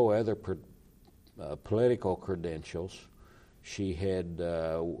had no other political credentials. She had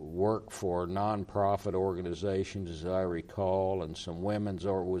worked for nonprofit organizations, as I recall, and some women's,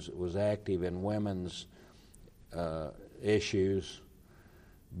 or was active in women's issues.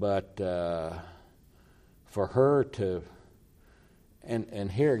 But for her to,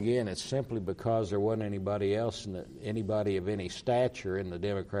 and here again, it's simply because there wasn't anybody else, anybody of any stature in the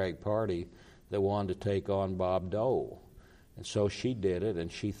Democratic Party that wanted to take on Bob Dole. And so she did it,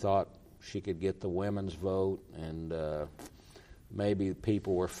 and she thought she could get the women's vote, and maybe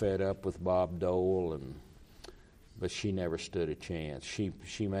people were fed up with Bob Dole, but she never stood a chance.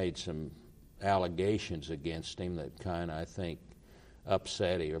 She made some allegations against him that kind of, I think,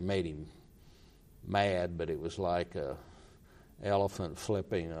 upset him or made him mad, but it was like a elephant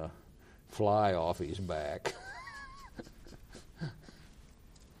flipping a fly off his back.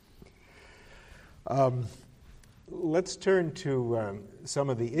 Let's turn to some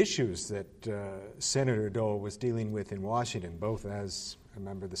of the issues that Senator Dole was dealing with in Washington, both as a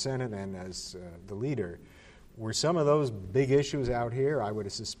member of the Senate and as the leader. Were some of those big issues out here? I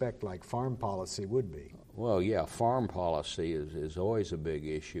would suspect like farm policy would be. Well, yeah, farm policy is always a big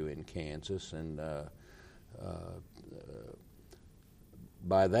issue in Kansas, and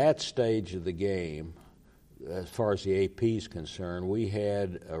by that stage of the game, as far as the AP is concerned, we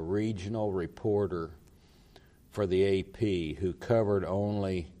had a regional reporter for the AP who covered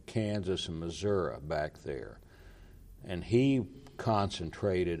only Kansas and Missouri back there. And he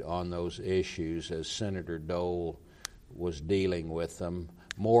concentrated on those issues as Senator Dole was dealing with them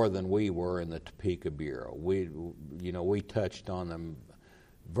more than we were in the Topeka Bureau. We touched on them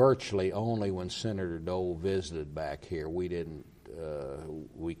virtually only when Senator Dole visited back here. We didn't.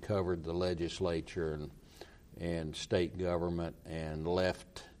 We covered the legislature and state government and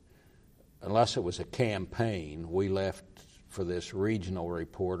left. Unless it was a campaign, we left for this regional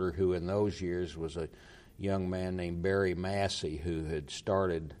reporter who in those years was a young man named Barry Massey who had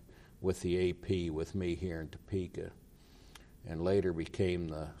started with the AP with me here in Topeka and later became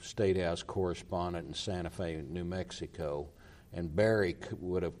the State House correspondent in Santa Fe, New Mexico. And Barry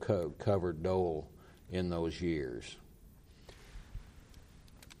would have covered Dole in those years.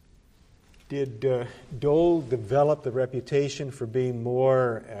 Did Dole develop the reputation for being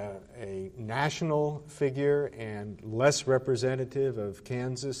more a national figure and less representative of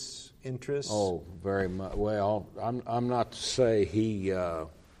Kansas interests? Oh, very much. Well, I'm not to say he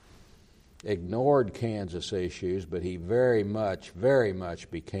ignored Kansas issues, but he very much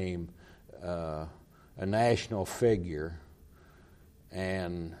became a national figure,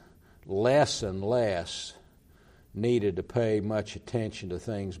 and less needed to pay much attention to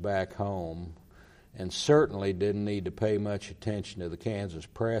things back home, and certainly didn't need to pay much attention to the Kansas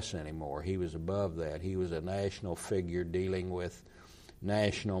press anymore. He was above that. He was a national figure dealing with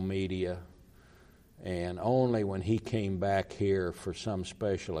national media, and only when he came back here for some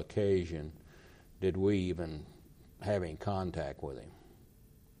special occasion did we even have any contact with him.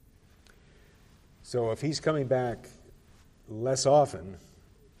 So if he's coming back less often,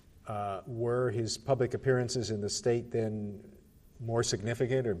 were his public appearances in the state then more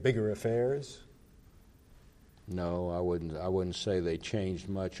significant or bigger affairs? No, I wouldn't say they changed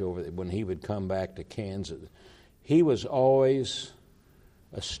much over when he would come back to Kansas. He was always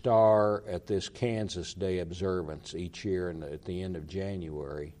a star at this Kansas Day observance each year at the end of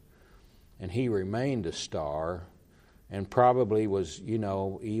January, and he remained a star, and probably was,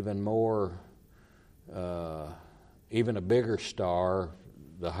 even more, even a bigger star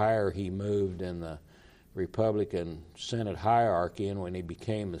the higher he moved in the Republican Senate hierarchy, and when he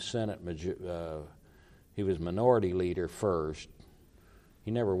became the Senate, he was minority leader first.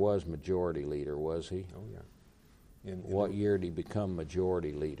 He never was majority leader, was he? Oh, yeah. What year did he become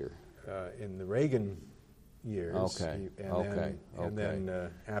majority leader? In the Reagan years. Okay.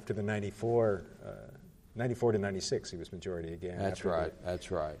 Then after the 94 to 96, he was majority again. That's right.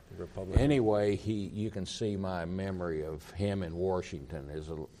 Republican. Anyway, you can see my memory of him in Washington is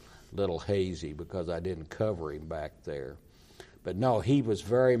a little hazy because I didn't cover him back there. But no, he was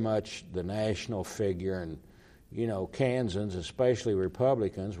very much the national figure, and Kansans, especially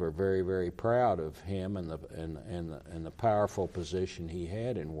Republicans, were very, very proud of him and the powerful position he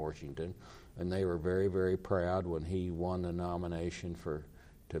had in Washington, and they were very, very proud when he won the nomination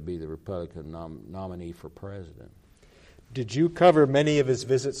to be the Republican nominee for president. Did you cover many of his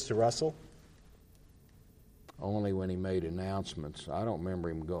visits to Russell? Only when he made announcements. I don't remember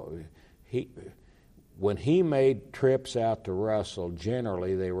him going. When he made trips out to Russell,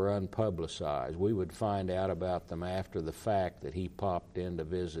 generally they were unpublicized. We would find out about them after the fact that he popped in to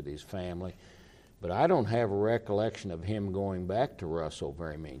visit his family. But I don't have a recollection of him going back to Russell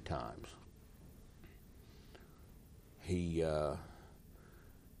very many times. He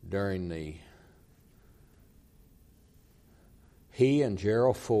and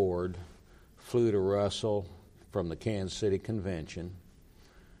Gerald Ford flew to Russell from the Kansas City Convention,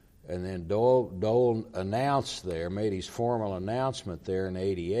 and then Dole announced there, made his formal announcement there in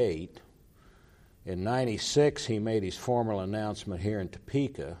 '88. In '96, he made his formal announcement here in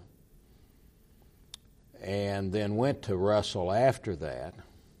Topeka, and then went to Russell after that.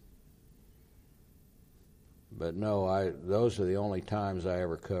 But no, those are the only times I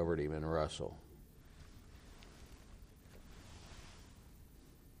ever covered him in Russell.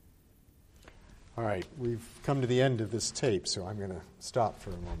 All right, we've come to the end of this tape, so I'm going to stop for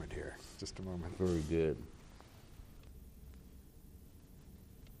a moment here. Just a moment. Very good.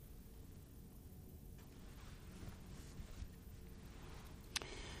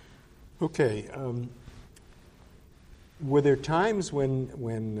 Okay. Were there times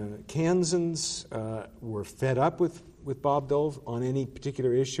when Kansans were fed up with Bob Dole on any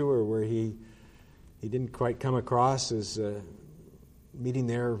particular issue, or where he didn't quite come across as meeting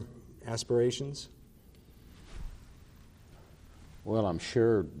their aspirations? Well, I'm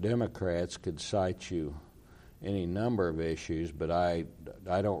sure Democrats could cite you any number of issues, but I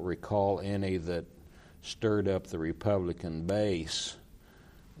don't recall any that stirred up the Republican base,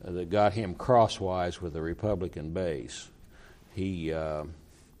 that got him crosswise with the Republican base. He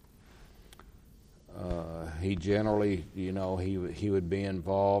generally, he would be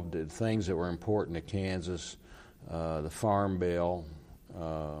involved in things that were important to Kansas, the Farm Bill,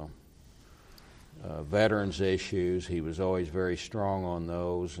 veterans issues. He was always very strong on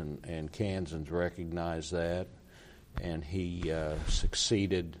those, and Kansans recognized that, and he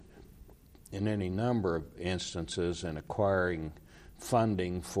succeeded in any number of instances in acquiring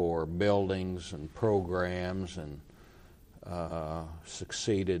funding for buildings and programs, and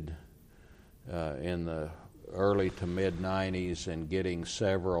succeeded in the early to mid-'90s in getting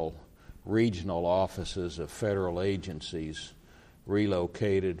several regional offices of federal agencies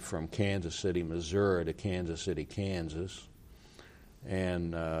relocated from Kansas City, Missouri to Kansas City, Kansas.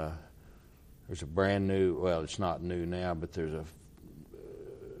 And there's a brand new, well, it's not new now, but there's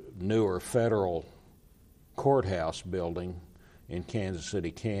newer federal courthouse building in Kansas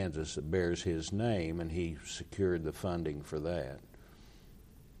City, Kansas that bears his name, and he secured the funding for that.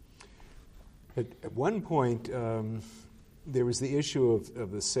 At one point, there was the issue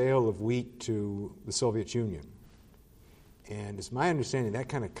of the sale of wheat to the Soviet Union. And it's my understanding that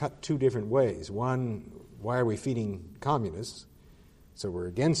kind of cut two different ways. One, why are we feeding communists? So we're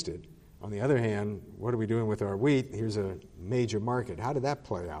against it. On the other hand, what are we doing with our wheat? Here's a major market. How did that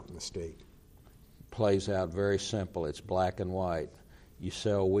play out in the state? Plays out very simple. It's black and white. You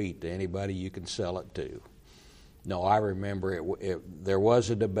sell wheat to anybody you can sell it to. No, I remember there was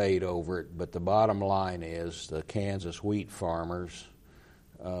a debate over it, but the bottom line is the Kansas wheat farmers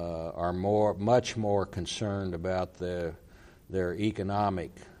are much more concerned about their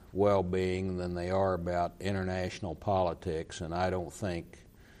economic well-being than they are about international politics, and I don't think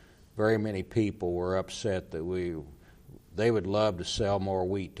very many people were upset that they would love to sell more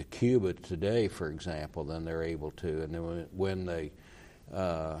wheat to Cuba today, for example, than they're able to. And then when the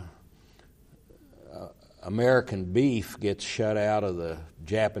American beef gets shut out of the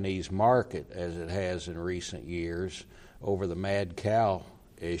Japanese market, as it has in recent years, over the mad cow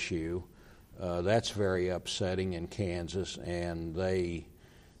issue, that's very upsetting in Kansas, and they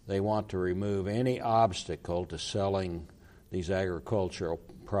want to remove any obstacle to selling these agricultural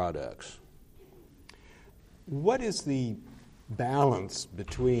products. What is the balance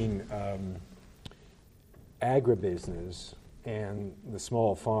between agribusiness and the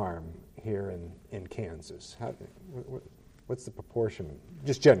small farm here in Kansas? What's the proportion,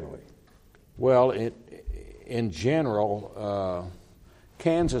 just generally? Well, in general,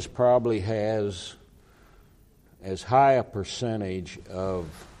 Kansas probably has as high a percentage of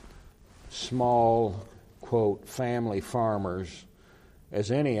small, quote, family farmers as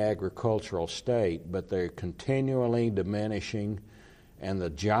any agricultural state, but they're continually diminishing, and the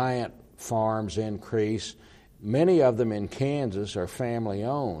giant farms increase. Many of them in Kansas are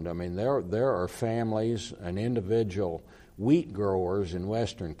family-owned. I mean, there are families and individual wheat growers in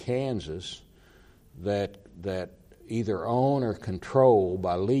western Kansas that either own or control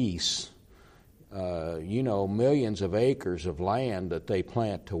by lease, millions of acres of land that they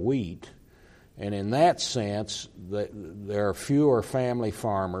plant to wheat. And in that sense, there are fewer family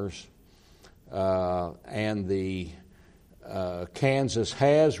farmers, and Kansas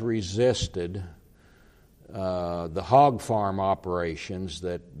has resisted the hog farm operations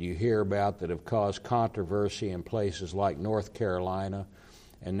that you hear about that have caused controversy in places like North Carolina,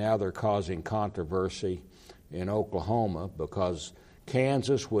 and now they're causing controversy in Oklahoma because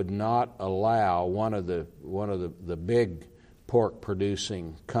Kansas would not allow one of the big pork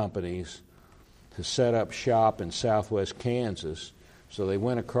producing companies to set up shop in southwest Kansas, so they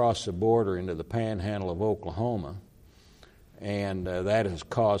went across the border into the panhandle of Oklahoma, and that has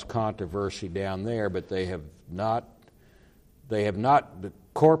caused controversy down there, but the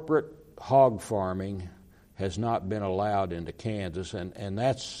corporate hog farming has not been allowed into Kansas, and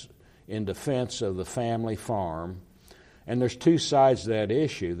that's in defense of the family farm. And there's two sides to that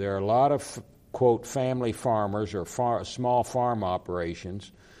issue. There are a lot of, quote, family farmers or small farm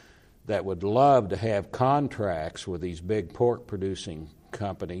operations that would love to have contracts with these big pork-producing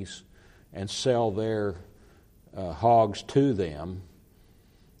companies and sell their hogs to them,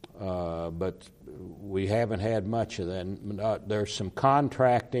 but we haven't had much of that. There's some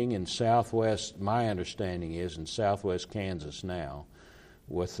contracting in southwest, my understanding is, in southwest Kansas now,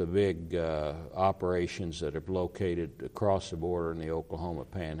 with the big operations that are located across the border in the Oklahoma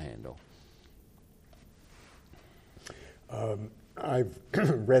Panhandle. I've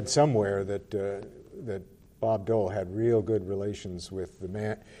read somewhere that Bob Dole had really good relations with the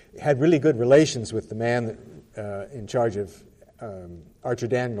man in charge of Archer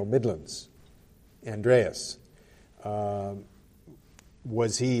Daniel Midlands, Andreas.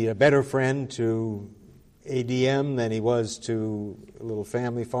 Was he a better friend to ADM than he was to a little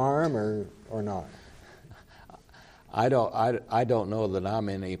family farm, or not? I don't know that I'm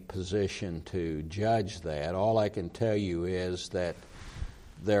in a position to judge that. All I can tell you is that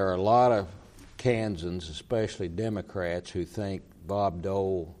there are a lot of Kansans, especially Democrats, who think Bob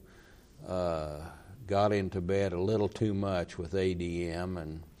Dole got into bed a little too much with ADM,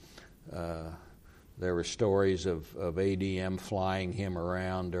 and there were stories of ADM flying him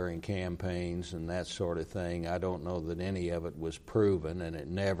around during campaigns and that sort of thing. I don't know that any of it was proven, and it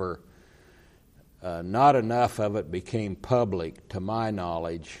never... not enough of it became public, to my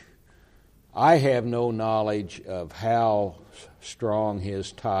knowledge. I have no knowledge of how strong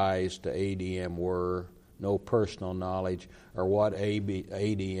his ties to ADM were, no personal knowledge, or what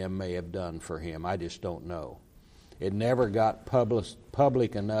ADM may have done for him. I just don't know. It never got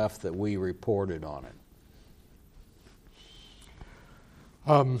public enough that we reported on it.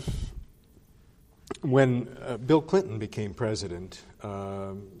 When Bill Clinton became president,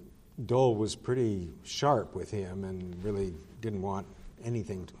 Dole was pretty sharp with him and really didn't want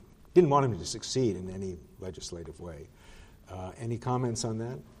him to succeed in any legislative way. Any comments on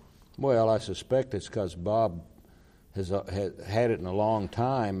that? Well, I suspect it's because Bob has had it in a long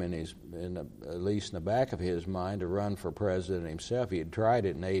time, and at least in the back of his mind, to run for president himself. He had tried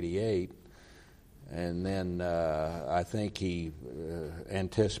it in '88, and then I think he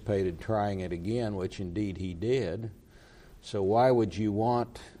anticipated trying it again, which indeed he did. So why would you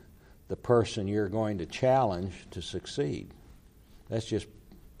want the person you're going to challenge to succeed? That's just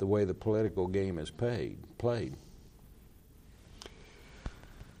the way the political game is played.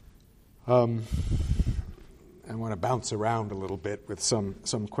 I want to bounce around a little bit with some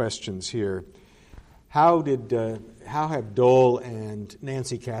questions here. How have Dole and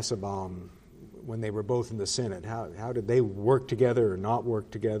Nancy Kassebaum, when they were both in the Senate, how did they work together or not work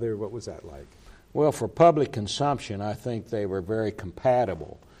together? What was that like? Well, for public consumption, I think they were very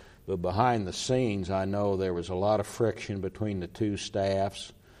compatible. But behind the scenes, I know there was a lot of friction between the two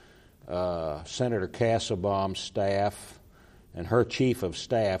staffs. Senator Kassebaum's staff and her chief of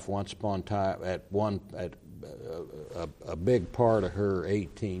staff, once upon a time, a big part of her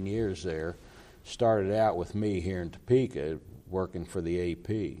 18 years there, started out with me here in Topeka working for the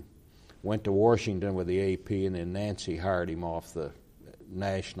AP. Went to Washington with the AP, and then Nancy hired him off the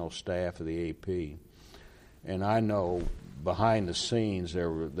national staff of the AP. And I know behind the scenes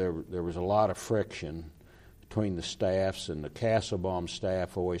there was a lot of friction between the staffs, and the Kassebaum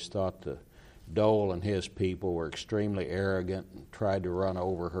staff always thought the Dole and his people were extremely arrogant and tried to run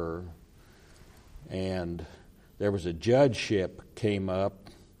over her. And there was a judgeship came up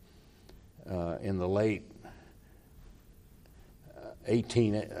in the late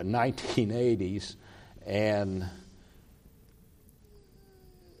 1980s, and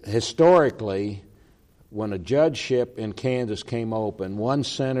historically, when a judgeship in Kansas came open, one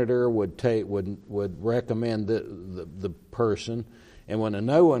senator would recommend the person, and when a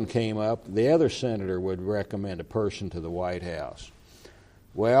new one came up, the other senator would recommend a person to the White House.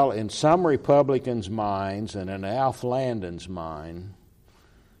 Well, in some Republicans' minds, and in Alf Landon's mind,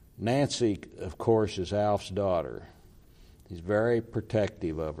 Nancy, of course, is Alf's daughter. He's very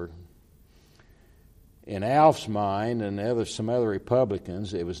protective of her. In Alf's mind and some other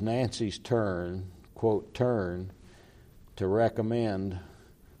Republicans, it was Nancy's turn, quote, turn, to recommend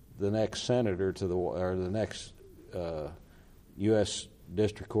the next senator or the next U.S.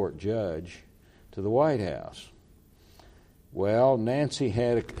 District Court judge to the White House. Well, Nancy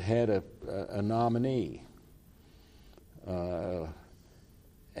had a nominee,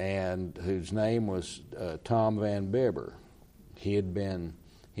 and whose name was Tom Van Bibber. He had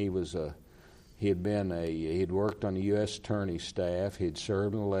worked on the U.S. Attorney's staff. He had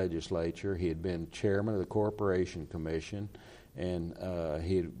served in the legislature. He had been chairman of the Corporation Commission, and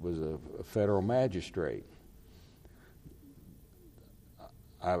he was a federal magistrate.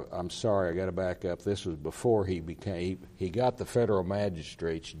 I'm sorry, I got to back up. This was before he got the federal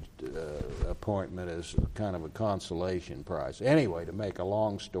magistrate's appointment as kind of a consolation prize. Anyway, to make a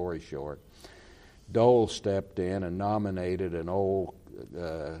long story short, Dole stepped in and nominated an old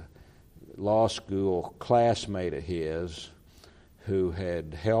law school classmate of his who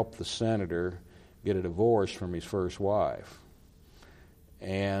had helped the senator get a divorce from his first wife.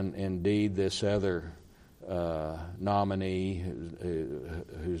 And indeed, this other nominee,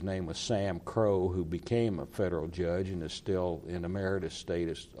 whose name was Sam Crow, who became a federal judge and is still in emeritus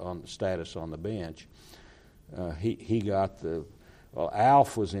status on the bench, he got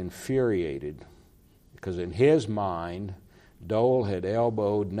Alf was infuriated because in his mind, Dole had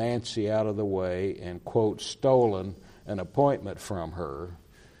elbowed Nancy out of the way and, quote, stolen an appointment from her,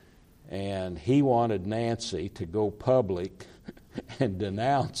 and he wanted Nancy to go public and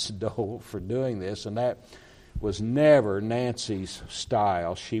denounce Dole for doing this, and that was never Nancy's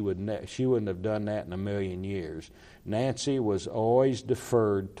style. She wouldn't have done that in a million years. Nancy was always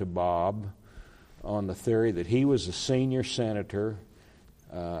deferred to Bob on the theory that he was a senior senator,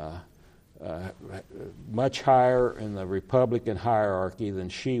 much higher in the Republican hierarchy than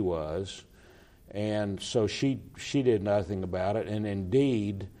she was, and so she did nothing about it. And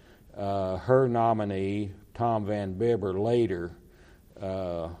indeed, her nominee, Tom Van Bibber, later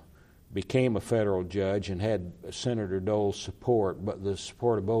became a federal judge and had Senator Dole's support, but the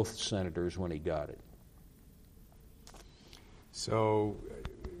support of both senators when he got it. So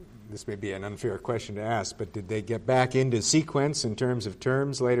this may be an unfair question to ask, but did they get back into sequence in terms of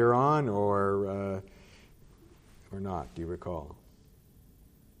terms later on, or or not? Do you recall?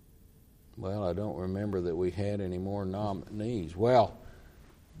 Well, I don't remember that we had any more nominees. Well,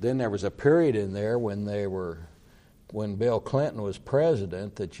 then there was a period in there when Bill Clinton was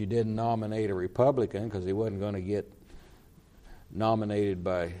president that you didn't nominate a Republican because he wasn't going to get nominated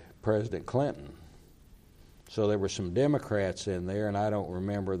by President Clinton. So there were some Democrats in there, and I don't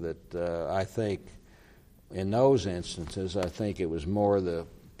remember that. I think in those instances, I think it was more the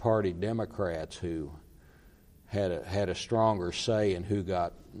party Democrats who had a stronger say in who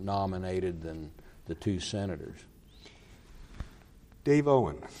got nominated than the two senators. Dave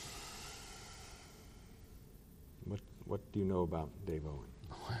Owen. What do you know about Dave Owen?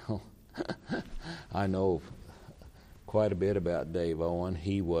 Well, I know quite a bit about Dave Owen.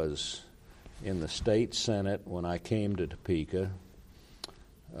 He was in the state senate when I came to Topeka,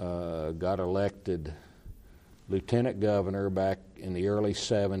 got elected lieutenant governor back in the early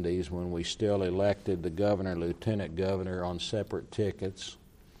 70s when we still elected the governor and lieutenant governor on separate tickets,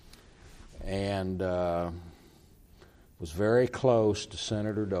 and was very close to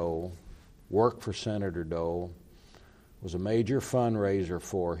Senator Dole, worked for Senator Dole, was a major fundraiser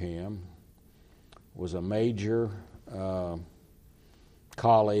for him, was a major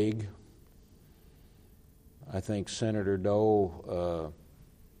colleague. I think Senator Dole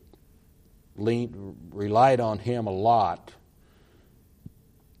relied on him a lot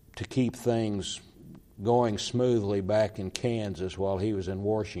to keep things going smoothly back in Kansas while he was in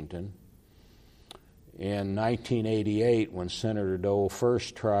Washington. In 1988, when Senator Dole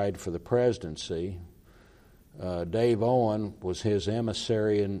first tried for the presidency, Dave Owen was his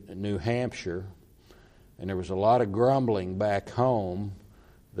emissary in New Hampshire, and there was a lot of grumbling back home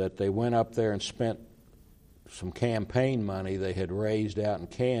that they went up there and spent some campaign money they had raised out in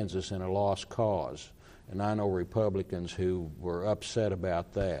Kansas in a lost cause. And I know Republicans who were upset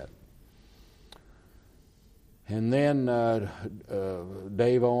about that. And then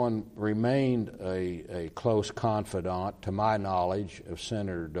Dave Owen remained a close confidant, to my knowledge, of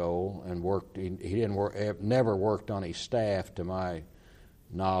Senator Dole, and worked. He never worked on his staff, to my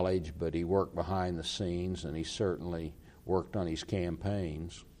knowledge, but he worked behind the scenes, and he certainly worked on his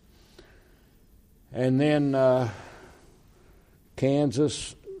campaigns. And then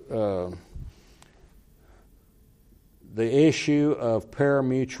Kansas, the issue of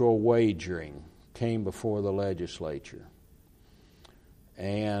parimutuel wagering came before the legislature.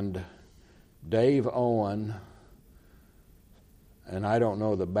 And Dave Owen, and I don't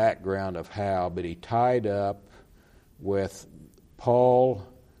know the background of how, but he tied up with Paul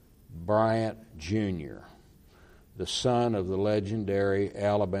Bryant Jr., the son of the legendary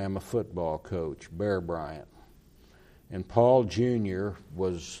Alabama football coach, Bear Bryant. And Paul Jr.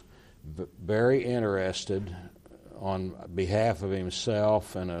 was very interested on behalf of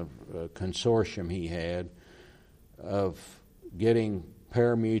himself and a consortium he had of getting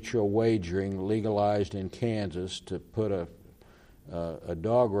parimutuel wagering legalized in Kansas to put a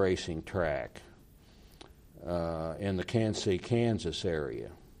dog racing track in the Kansas City, Kansas area.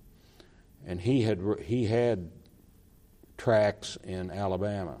 And he had tracks in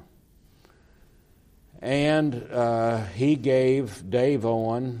Alabama. And he gave Dave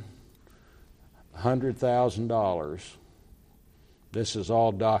Owen $100,000. This is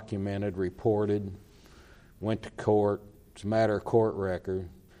all documented, reported, went to court. It's a matter of court record.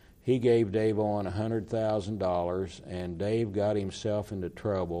 He gave Dave Owen $100,000, and Dave got himself into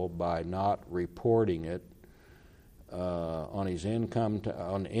trouble by not reporting it on his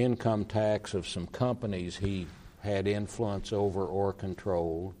income tax of some companies he had influence over or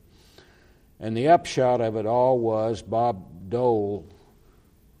controlled. And the upshot of it all was Bob Dole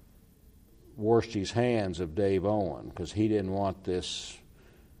washed his hands of Dave Owen because he didn't want this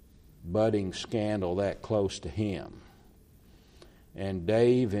budding scandal that close to him. And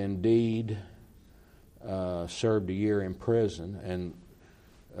Dave indeed served a year in prison,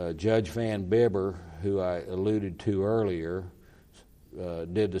 and Judge Van Bibber, who I alluded to earlier,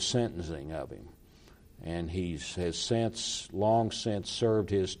 did the sentencing of him. And has long since served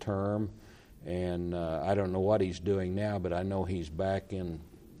his term, and I don't know what he's doing now, but I know he's back in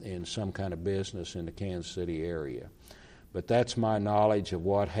some kind of business in the Kansas City area. But that's my knowledge of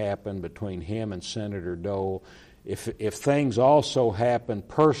what happened between him and Senator Dole. If things also happened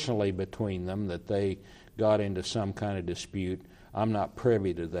personally between them, that they got into some kind of dispute, I'm not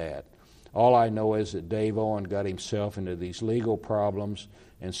privy to that. All I know is that Dave Owen got himself into these legal problems,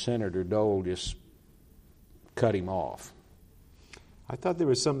 and Senator Dole just cut him off. I thought there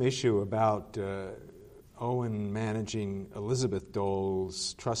was some issue about Owen managing Elizabeth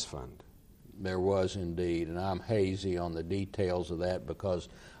Dole's trust fund. There was indeed, and I'm hazy on the details of that because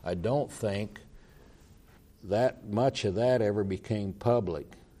I don't think that much of that ever became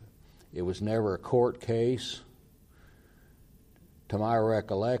public. It was never a court case. To my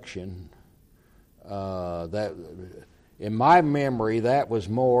recollection, that in my memory, that was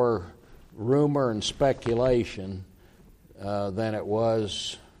more rumor and speculation than it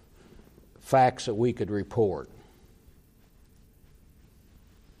was facts that we could report.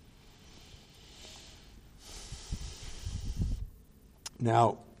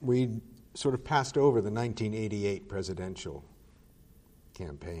 Now, we sort of passed over the 1988 presidential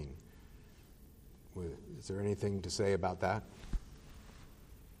campaign. Is there anything to say about that?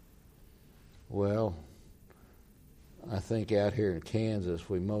 Well, I think out here in Kansas,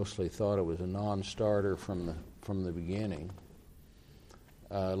 we mostly thought it was a non-starter from the beginning.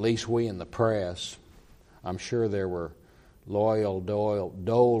 At least we in the press. I'm sure there were loyal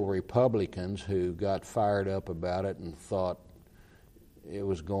Dole Republicans who got fired up about it and thought it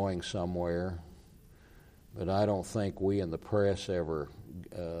was going somewhere. But I don't think we in the press ever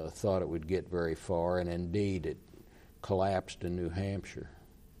thought it would get very far, and indeed it collapsed in New Hampshire.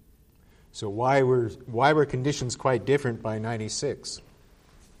 So why were conditions quite different by '96?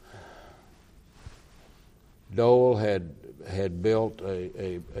 Dole had built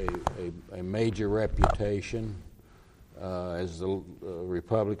a major reputation as the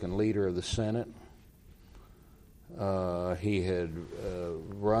Republican leader of the Senate. He had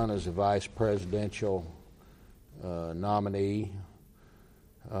run as a vice presidential nominee,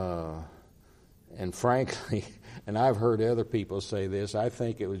 and frankly, and I've heard other people say this, I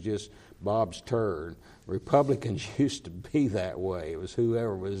think it was just Bob's turn. Republicans used to be that way. It was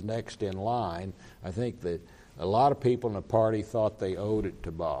whoever was next in line. I think that a lot of people in the party thought they owed it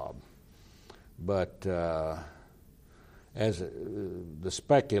to Bob. But as the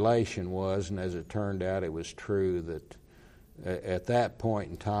speculation was, and as it turned out it was true, that at that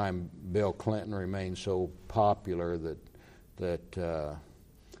point in time Bill Clinton remained so popular that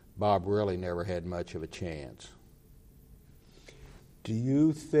Bob really never had much of a chance. Do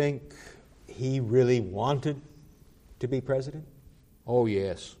you think he really wanted to be president? Oh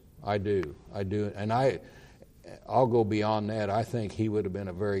yes, I do. And I'll go beyond that. I think he would have been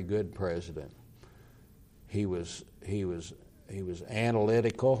a very good president. He was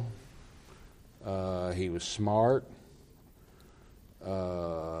analytical. He was smart.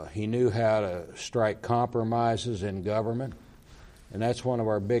 He knew how to strike compromises in government, and that's one of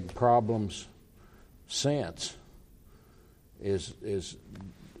our big problems since. Is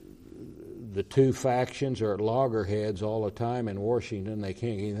the two factions are at loggerheads all the time in Washington. They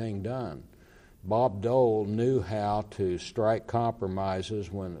can't get anything done. Bob Dole knew how to strike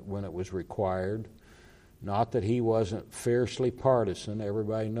compromises when it was required. Not that he wasn't fiercely partisan.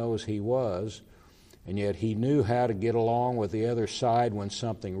 Everybody knows he was. And yet he knew how to get along with the other side when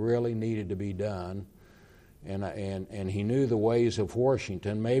something really needed to be done. And he knew the ways of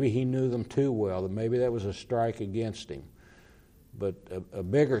Washington. Maybe he knew them too well. Maybe that was a strike against him. But a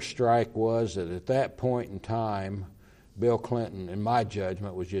bigger strike was that at that point in time, Bill Clinton, in my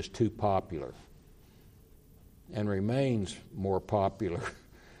judgment, was just too popular and remains more popular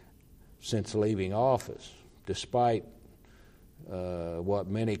since leaving office, despite what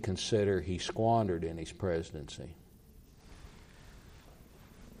many consider he squandered in his presidency.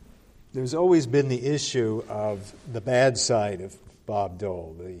 There's always been the issue of the bad side of Bob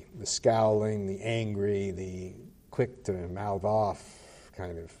Dole, the scowling, the angry, the quick to mouth off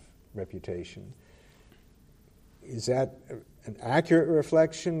kind of reputation. Is that an accurate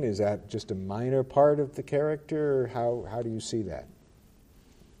reflection? Is that just a minor part of the character? Or how do you see that?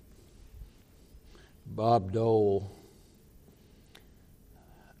 Bob Dole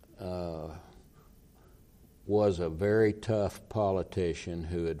was a very tough politician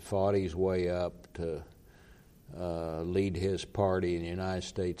who had fought his way up to lead his party in the United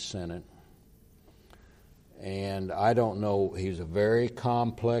States Senate. And I don't know, he's a very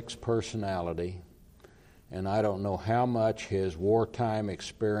complex personality, and I don't know how much his wartime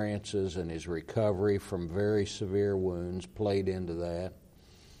experiences and his recovery from very severe wounds played into that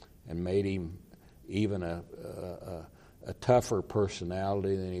and made him even a tougher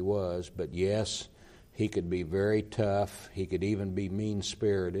personality than he was. But yes, he could be very tough. He could even be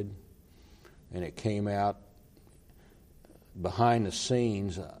mean-spirited, and it came out behind the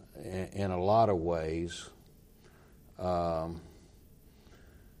scenes in a lot of ways.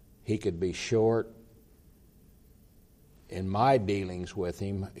 He could be short. In my dealings with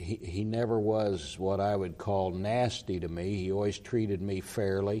him, he never was what I would call nasty to me. He always treated me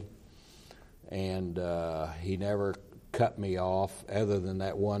fairly, and he never cut me off, other than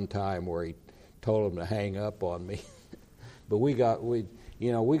that one time where he told him to hang up on me. But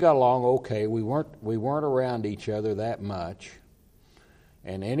we got along okay. We weren't around each other that much.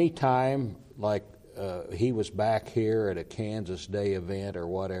 And any time, like he was back here at a Kansas Day event or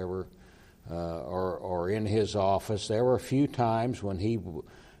whatever, or in his office, there were a few times when he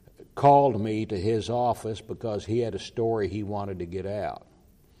called me to his office because he had a story he wanted to get out.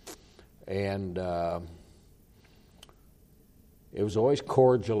 And it was always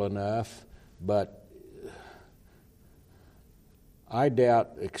cordial enough, but I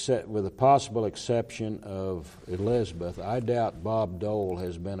doubt, except with the possible exception of Elizabeth, I doubt Bob Dole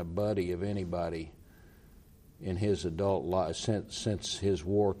has been a buddy of anybody in his adult life since his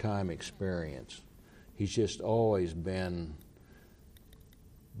wartime experience. He's just always been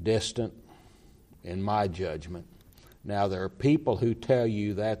distant, in my judgment. Now, there are people who tell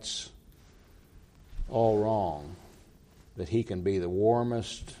you that's all wrong, that he can be the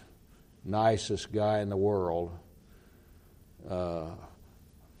warmest, nicest guy in the world.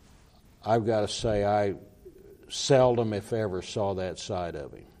 I've got to say I seldom, if ever, saw that side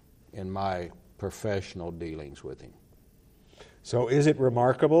of him in my professional dealings with him. So is it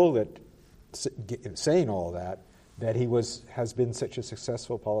remarkable that, saying all that he has been such a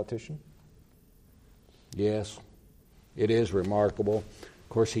successful politician? Yes, it is remarkable. Of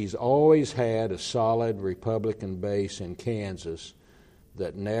course, he's always had a solid Republican base in Kansas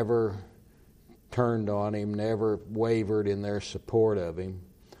that never turned on him, never wavered in their support of him.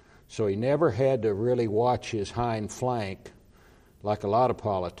 So he never had to really watch his hind flank like a lot of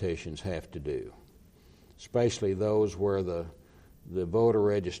politicians have to do, especially those where the voter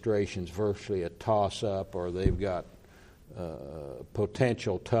registration's virtually a toss-up or they've got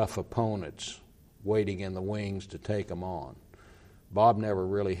potential tough opponents waiting in the wings to take them on. Bob never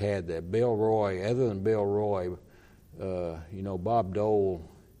really had that. Bill Roy, other than Bill Roy, Bob Dole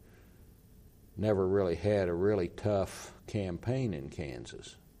never really had a really tough campaign in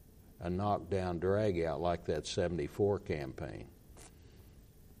Kansas, a knockdown drag-out like that 74 campaign.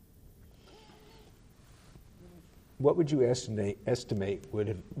 What would you estimate would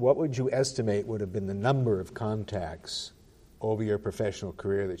have been the number of contacts over your professional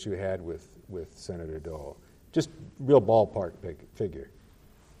career that you had with Senator Dole? Just real ballpark figure.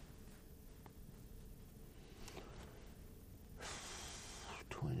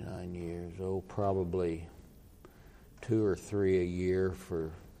 29 years, probably 2 or 3 a year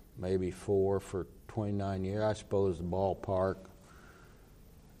for maybe 4 for 29 years. I suppose the ballpark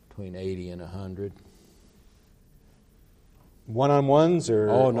between 80 and 100. One-on-ones or?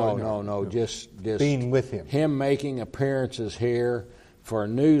 Oh, no. Just being with him. Him making appearances here for a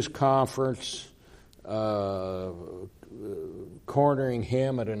news conference, cornering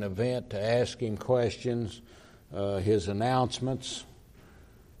him at an event to ask him questions, his announcements,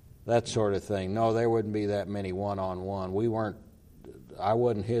 that sort of thing. No, there wouldn't be that many one-on-one. I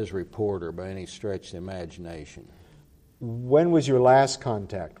wasn't his reporter by any stretch of the imagination. When was your last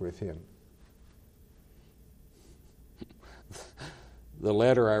contact with him? The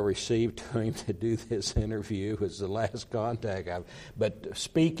letter I received to him to do this interview was the last contact I've... But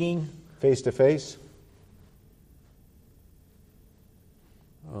speaking... Face-to-face?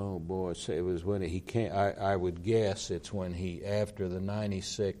 Oh, boy, it was when he came... I would guess it's when he, after the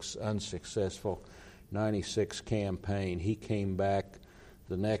 96 unsuccessful 96 campaign, he came back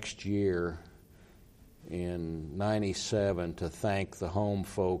the next year in 97 to thank the home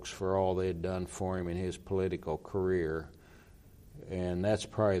folks for all they had done for him in his political career. And that's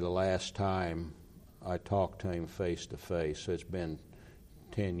probably the last time I talked to him face-to-face. So it's been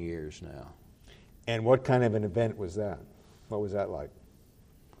 10 years now. And what kind of an event was that? What was that like?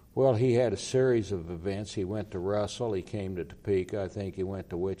 Well, he had a series of events. He went to Russell. He came to Topeka. I think he went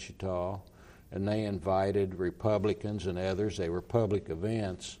to Wichita. And they invited Republicans and others. They were public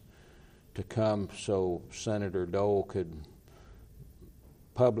events to come so Senator Dole could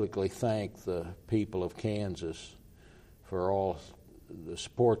publicly thank the people of Kansas for all the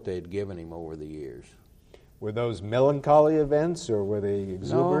support they had given him over the years. Were those melancholy events, or were they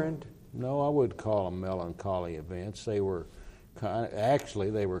exuberant? No, I would call them melancholy events. They were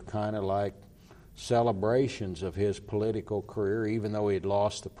they were kind of like celebrations of his political career, even though he had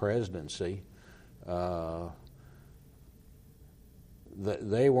lost the presidency. There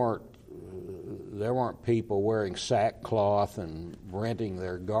weren't people wearing sackcloth and renting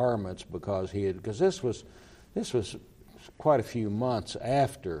their garments because this was quite a few months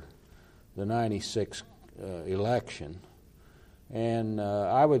after the 96 election, and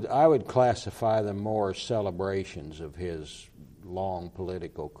I would classify them more as celebrations of his long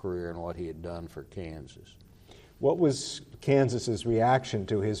political career and what he had done for Kansas. What was Kansas's reaction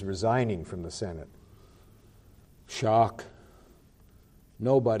to his resigning from the Senate? Shock.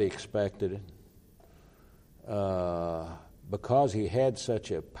 Nobody expected it. Because he had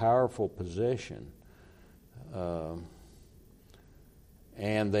such a powerful position, and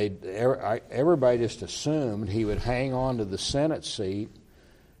everybody just assumed he would hang on to the Senate seat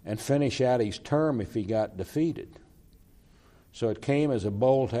and finish out his term if he got defeated. So it came as a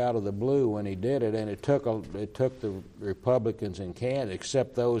bolt out of the blue when he did it, and it took the Republicans in Kansas,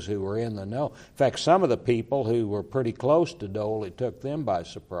 except those who were in the know. In fact, some of the people who were pretty close to Dole, it took them by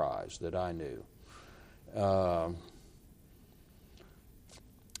surprise that I knew.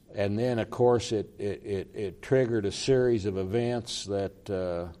 And then, of course, it triggered a series of events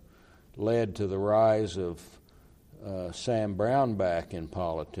that led to the rise of Sam Brownback in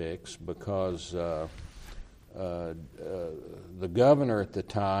politics, because the governor at the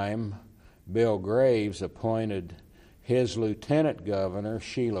time, Bill Graves, appointed his lieutenant governor,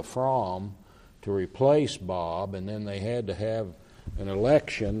 Sheila Fromm, to replace Bob, and then they had to have an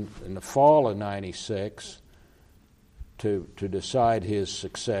election in the fall of '96 to decide his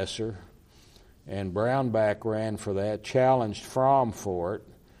successor, and Brownback ran for that, challenged Fromm for it,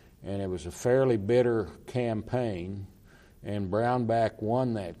 and it was a fairly bitter campaign, and Brownback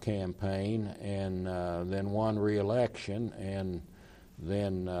won that campaign and then won re-election, and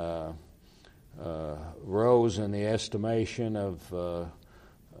then rose in the estimation of the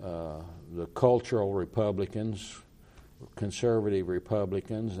cultural Republicans, conservative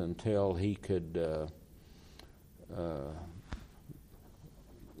Republicans, until he could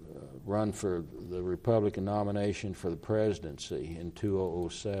run for the Republican nomination for the presidency in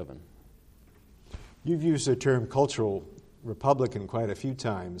 2007. You've used the term cultural Republican quite a few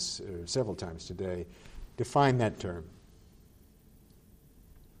times, several times today. Define that term.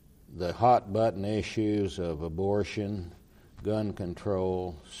 The hot-button issues of abortion, gun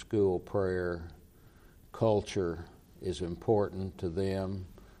control, school prayer, culture is important to them.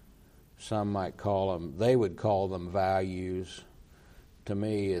 Some might call them, they would call them values. To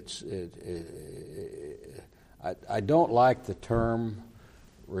me, I don't like the term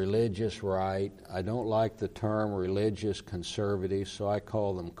religious right. I don't like the term religious conservative, so I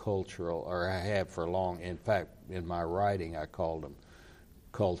call them cultural, or I have for long. In fact, in my writing, I called them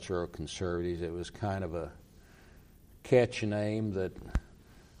cultural conservatives. It was kind of a catch name that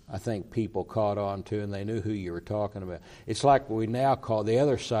I think people caught on to, and they knew who you were talking about. It's like we now call, the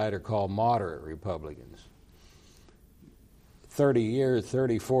other side are called moderate Republicans. 40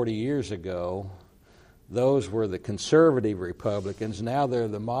 years ago, those were the conservative Republicans. Now they're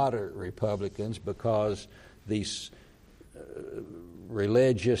the moderate Republicans, because these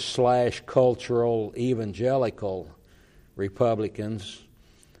religious/cultural evangelical Republicans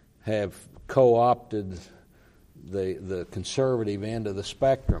have co-opted the conservative end of the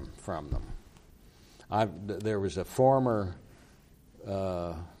spectrum from them. There was a former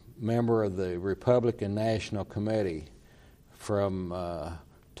member of the Republican National Committee from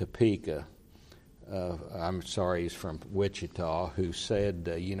Topeka, I'm sorry, he's from Wichita, who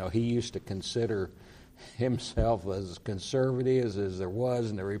said, he used to consider himself as conservative as there was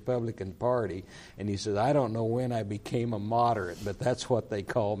in the Republican Party, and he said, I don't know when I became a moderate, but that's what they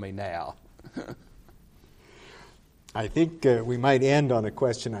call me now. I think we might end on a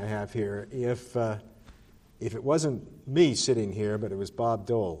question I have here. If it wasn't me sitting here, but it was Bob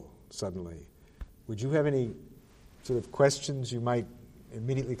Dole suddenly, would you have any sort of questions you might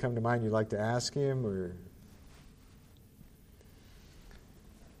immediately come to mind you'd like to ask him? Or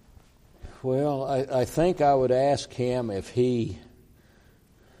well, I think I would ask him if he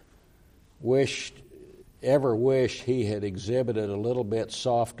ever wished he had exhibited a little bit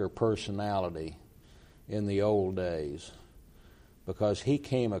softer personality in the old days, because he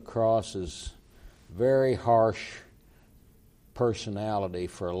came across as very harsh personality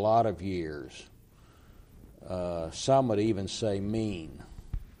for a lot of years. Some would even say mean.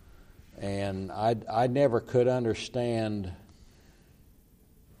 And I never could understand.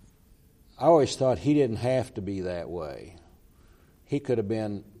 I always thought he didn't have to be that way. He could have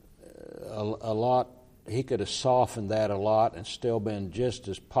been a lot, he could have softened that a lot and still been just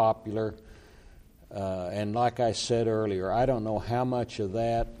as popular. And like I said earlier, I don't know how much of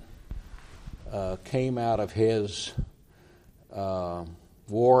that came out of his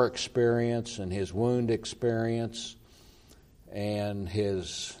war experience and his wound experience and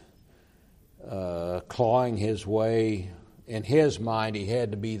his clawing his way. In his mind, he had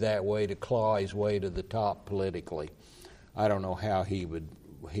to be that way to claw his way to the top politically. I don't know how he would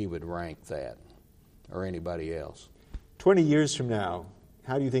rank that, or anybody else. 20 years from now,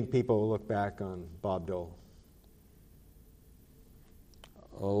 how do you think people will look back on Bob Dole?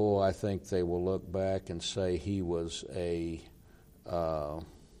 Oh, I think they will look back and say he was a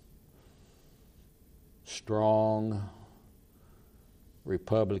strong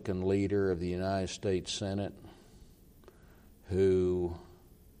Republican leader of the United States Senate who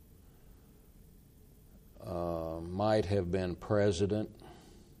might have been president,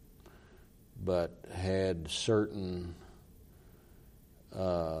 but had certain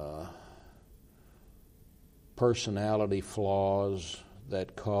personality flaws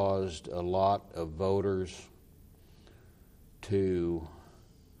that caused a lot of voters to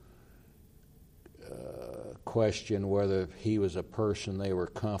question whether he was a person they were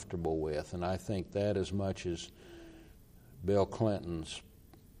comfortable with. And I think that, as much as Bill Clinton's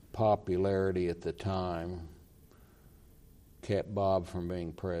popularity at the time, kept Bob from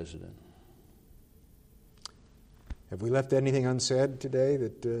being president. Have we left anything unsaid today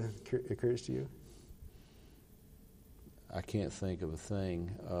that occurs to you? I can't think of a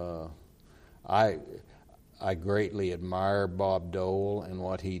thing. I greatly admire Bob Dole and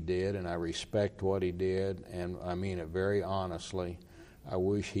what he did, and I respect what he did, and I mean it very honestly. I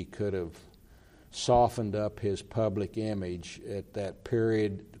wish he could have softened up his public image at that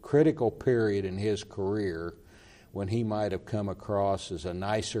period, critical period in his career, when he might have come across as a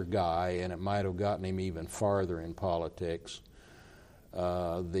nicer guy, and it might have gotten him even farther in politics.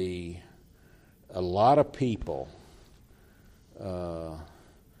 A lot of people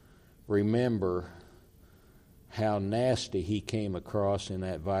remember how nasty he came across in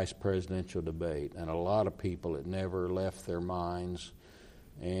that vice presidential debate, and a lot of people, it never left their minds.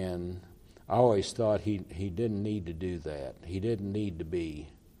 And I always thought he didn't need to do that. He didn't need to be,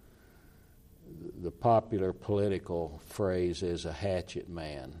 the popular political phrase is, a hatchet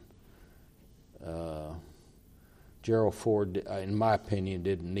man. Gerald Ford, in my opinion,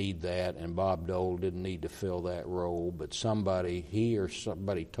 didn't need that, and Bob Dole didn't need to fill that role, but somebody, he or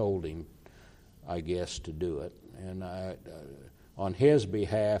somebody told him, I guess, to do it. And on his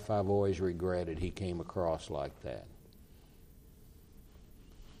behalf, I've always regretted he came across like that.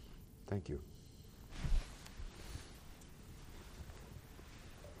 Thank you.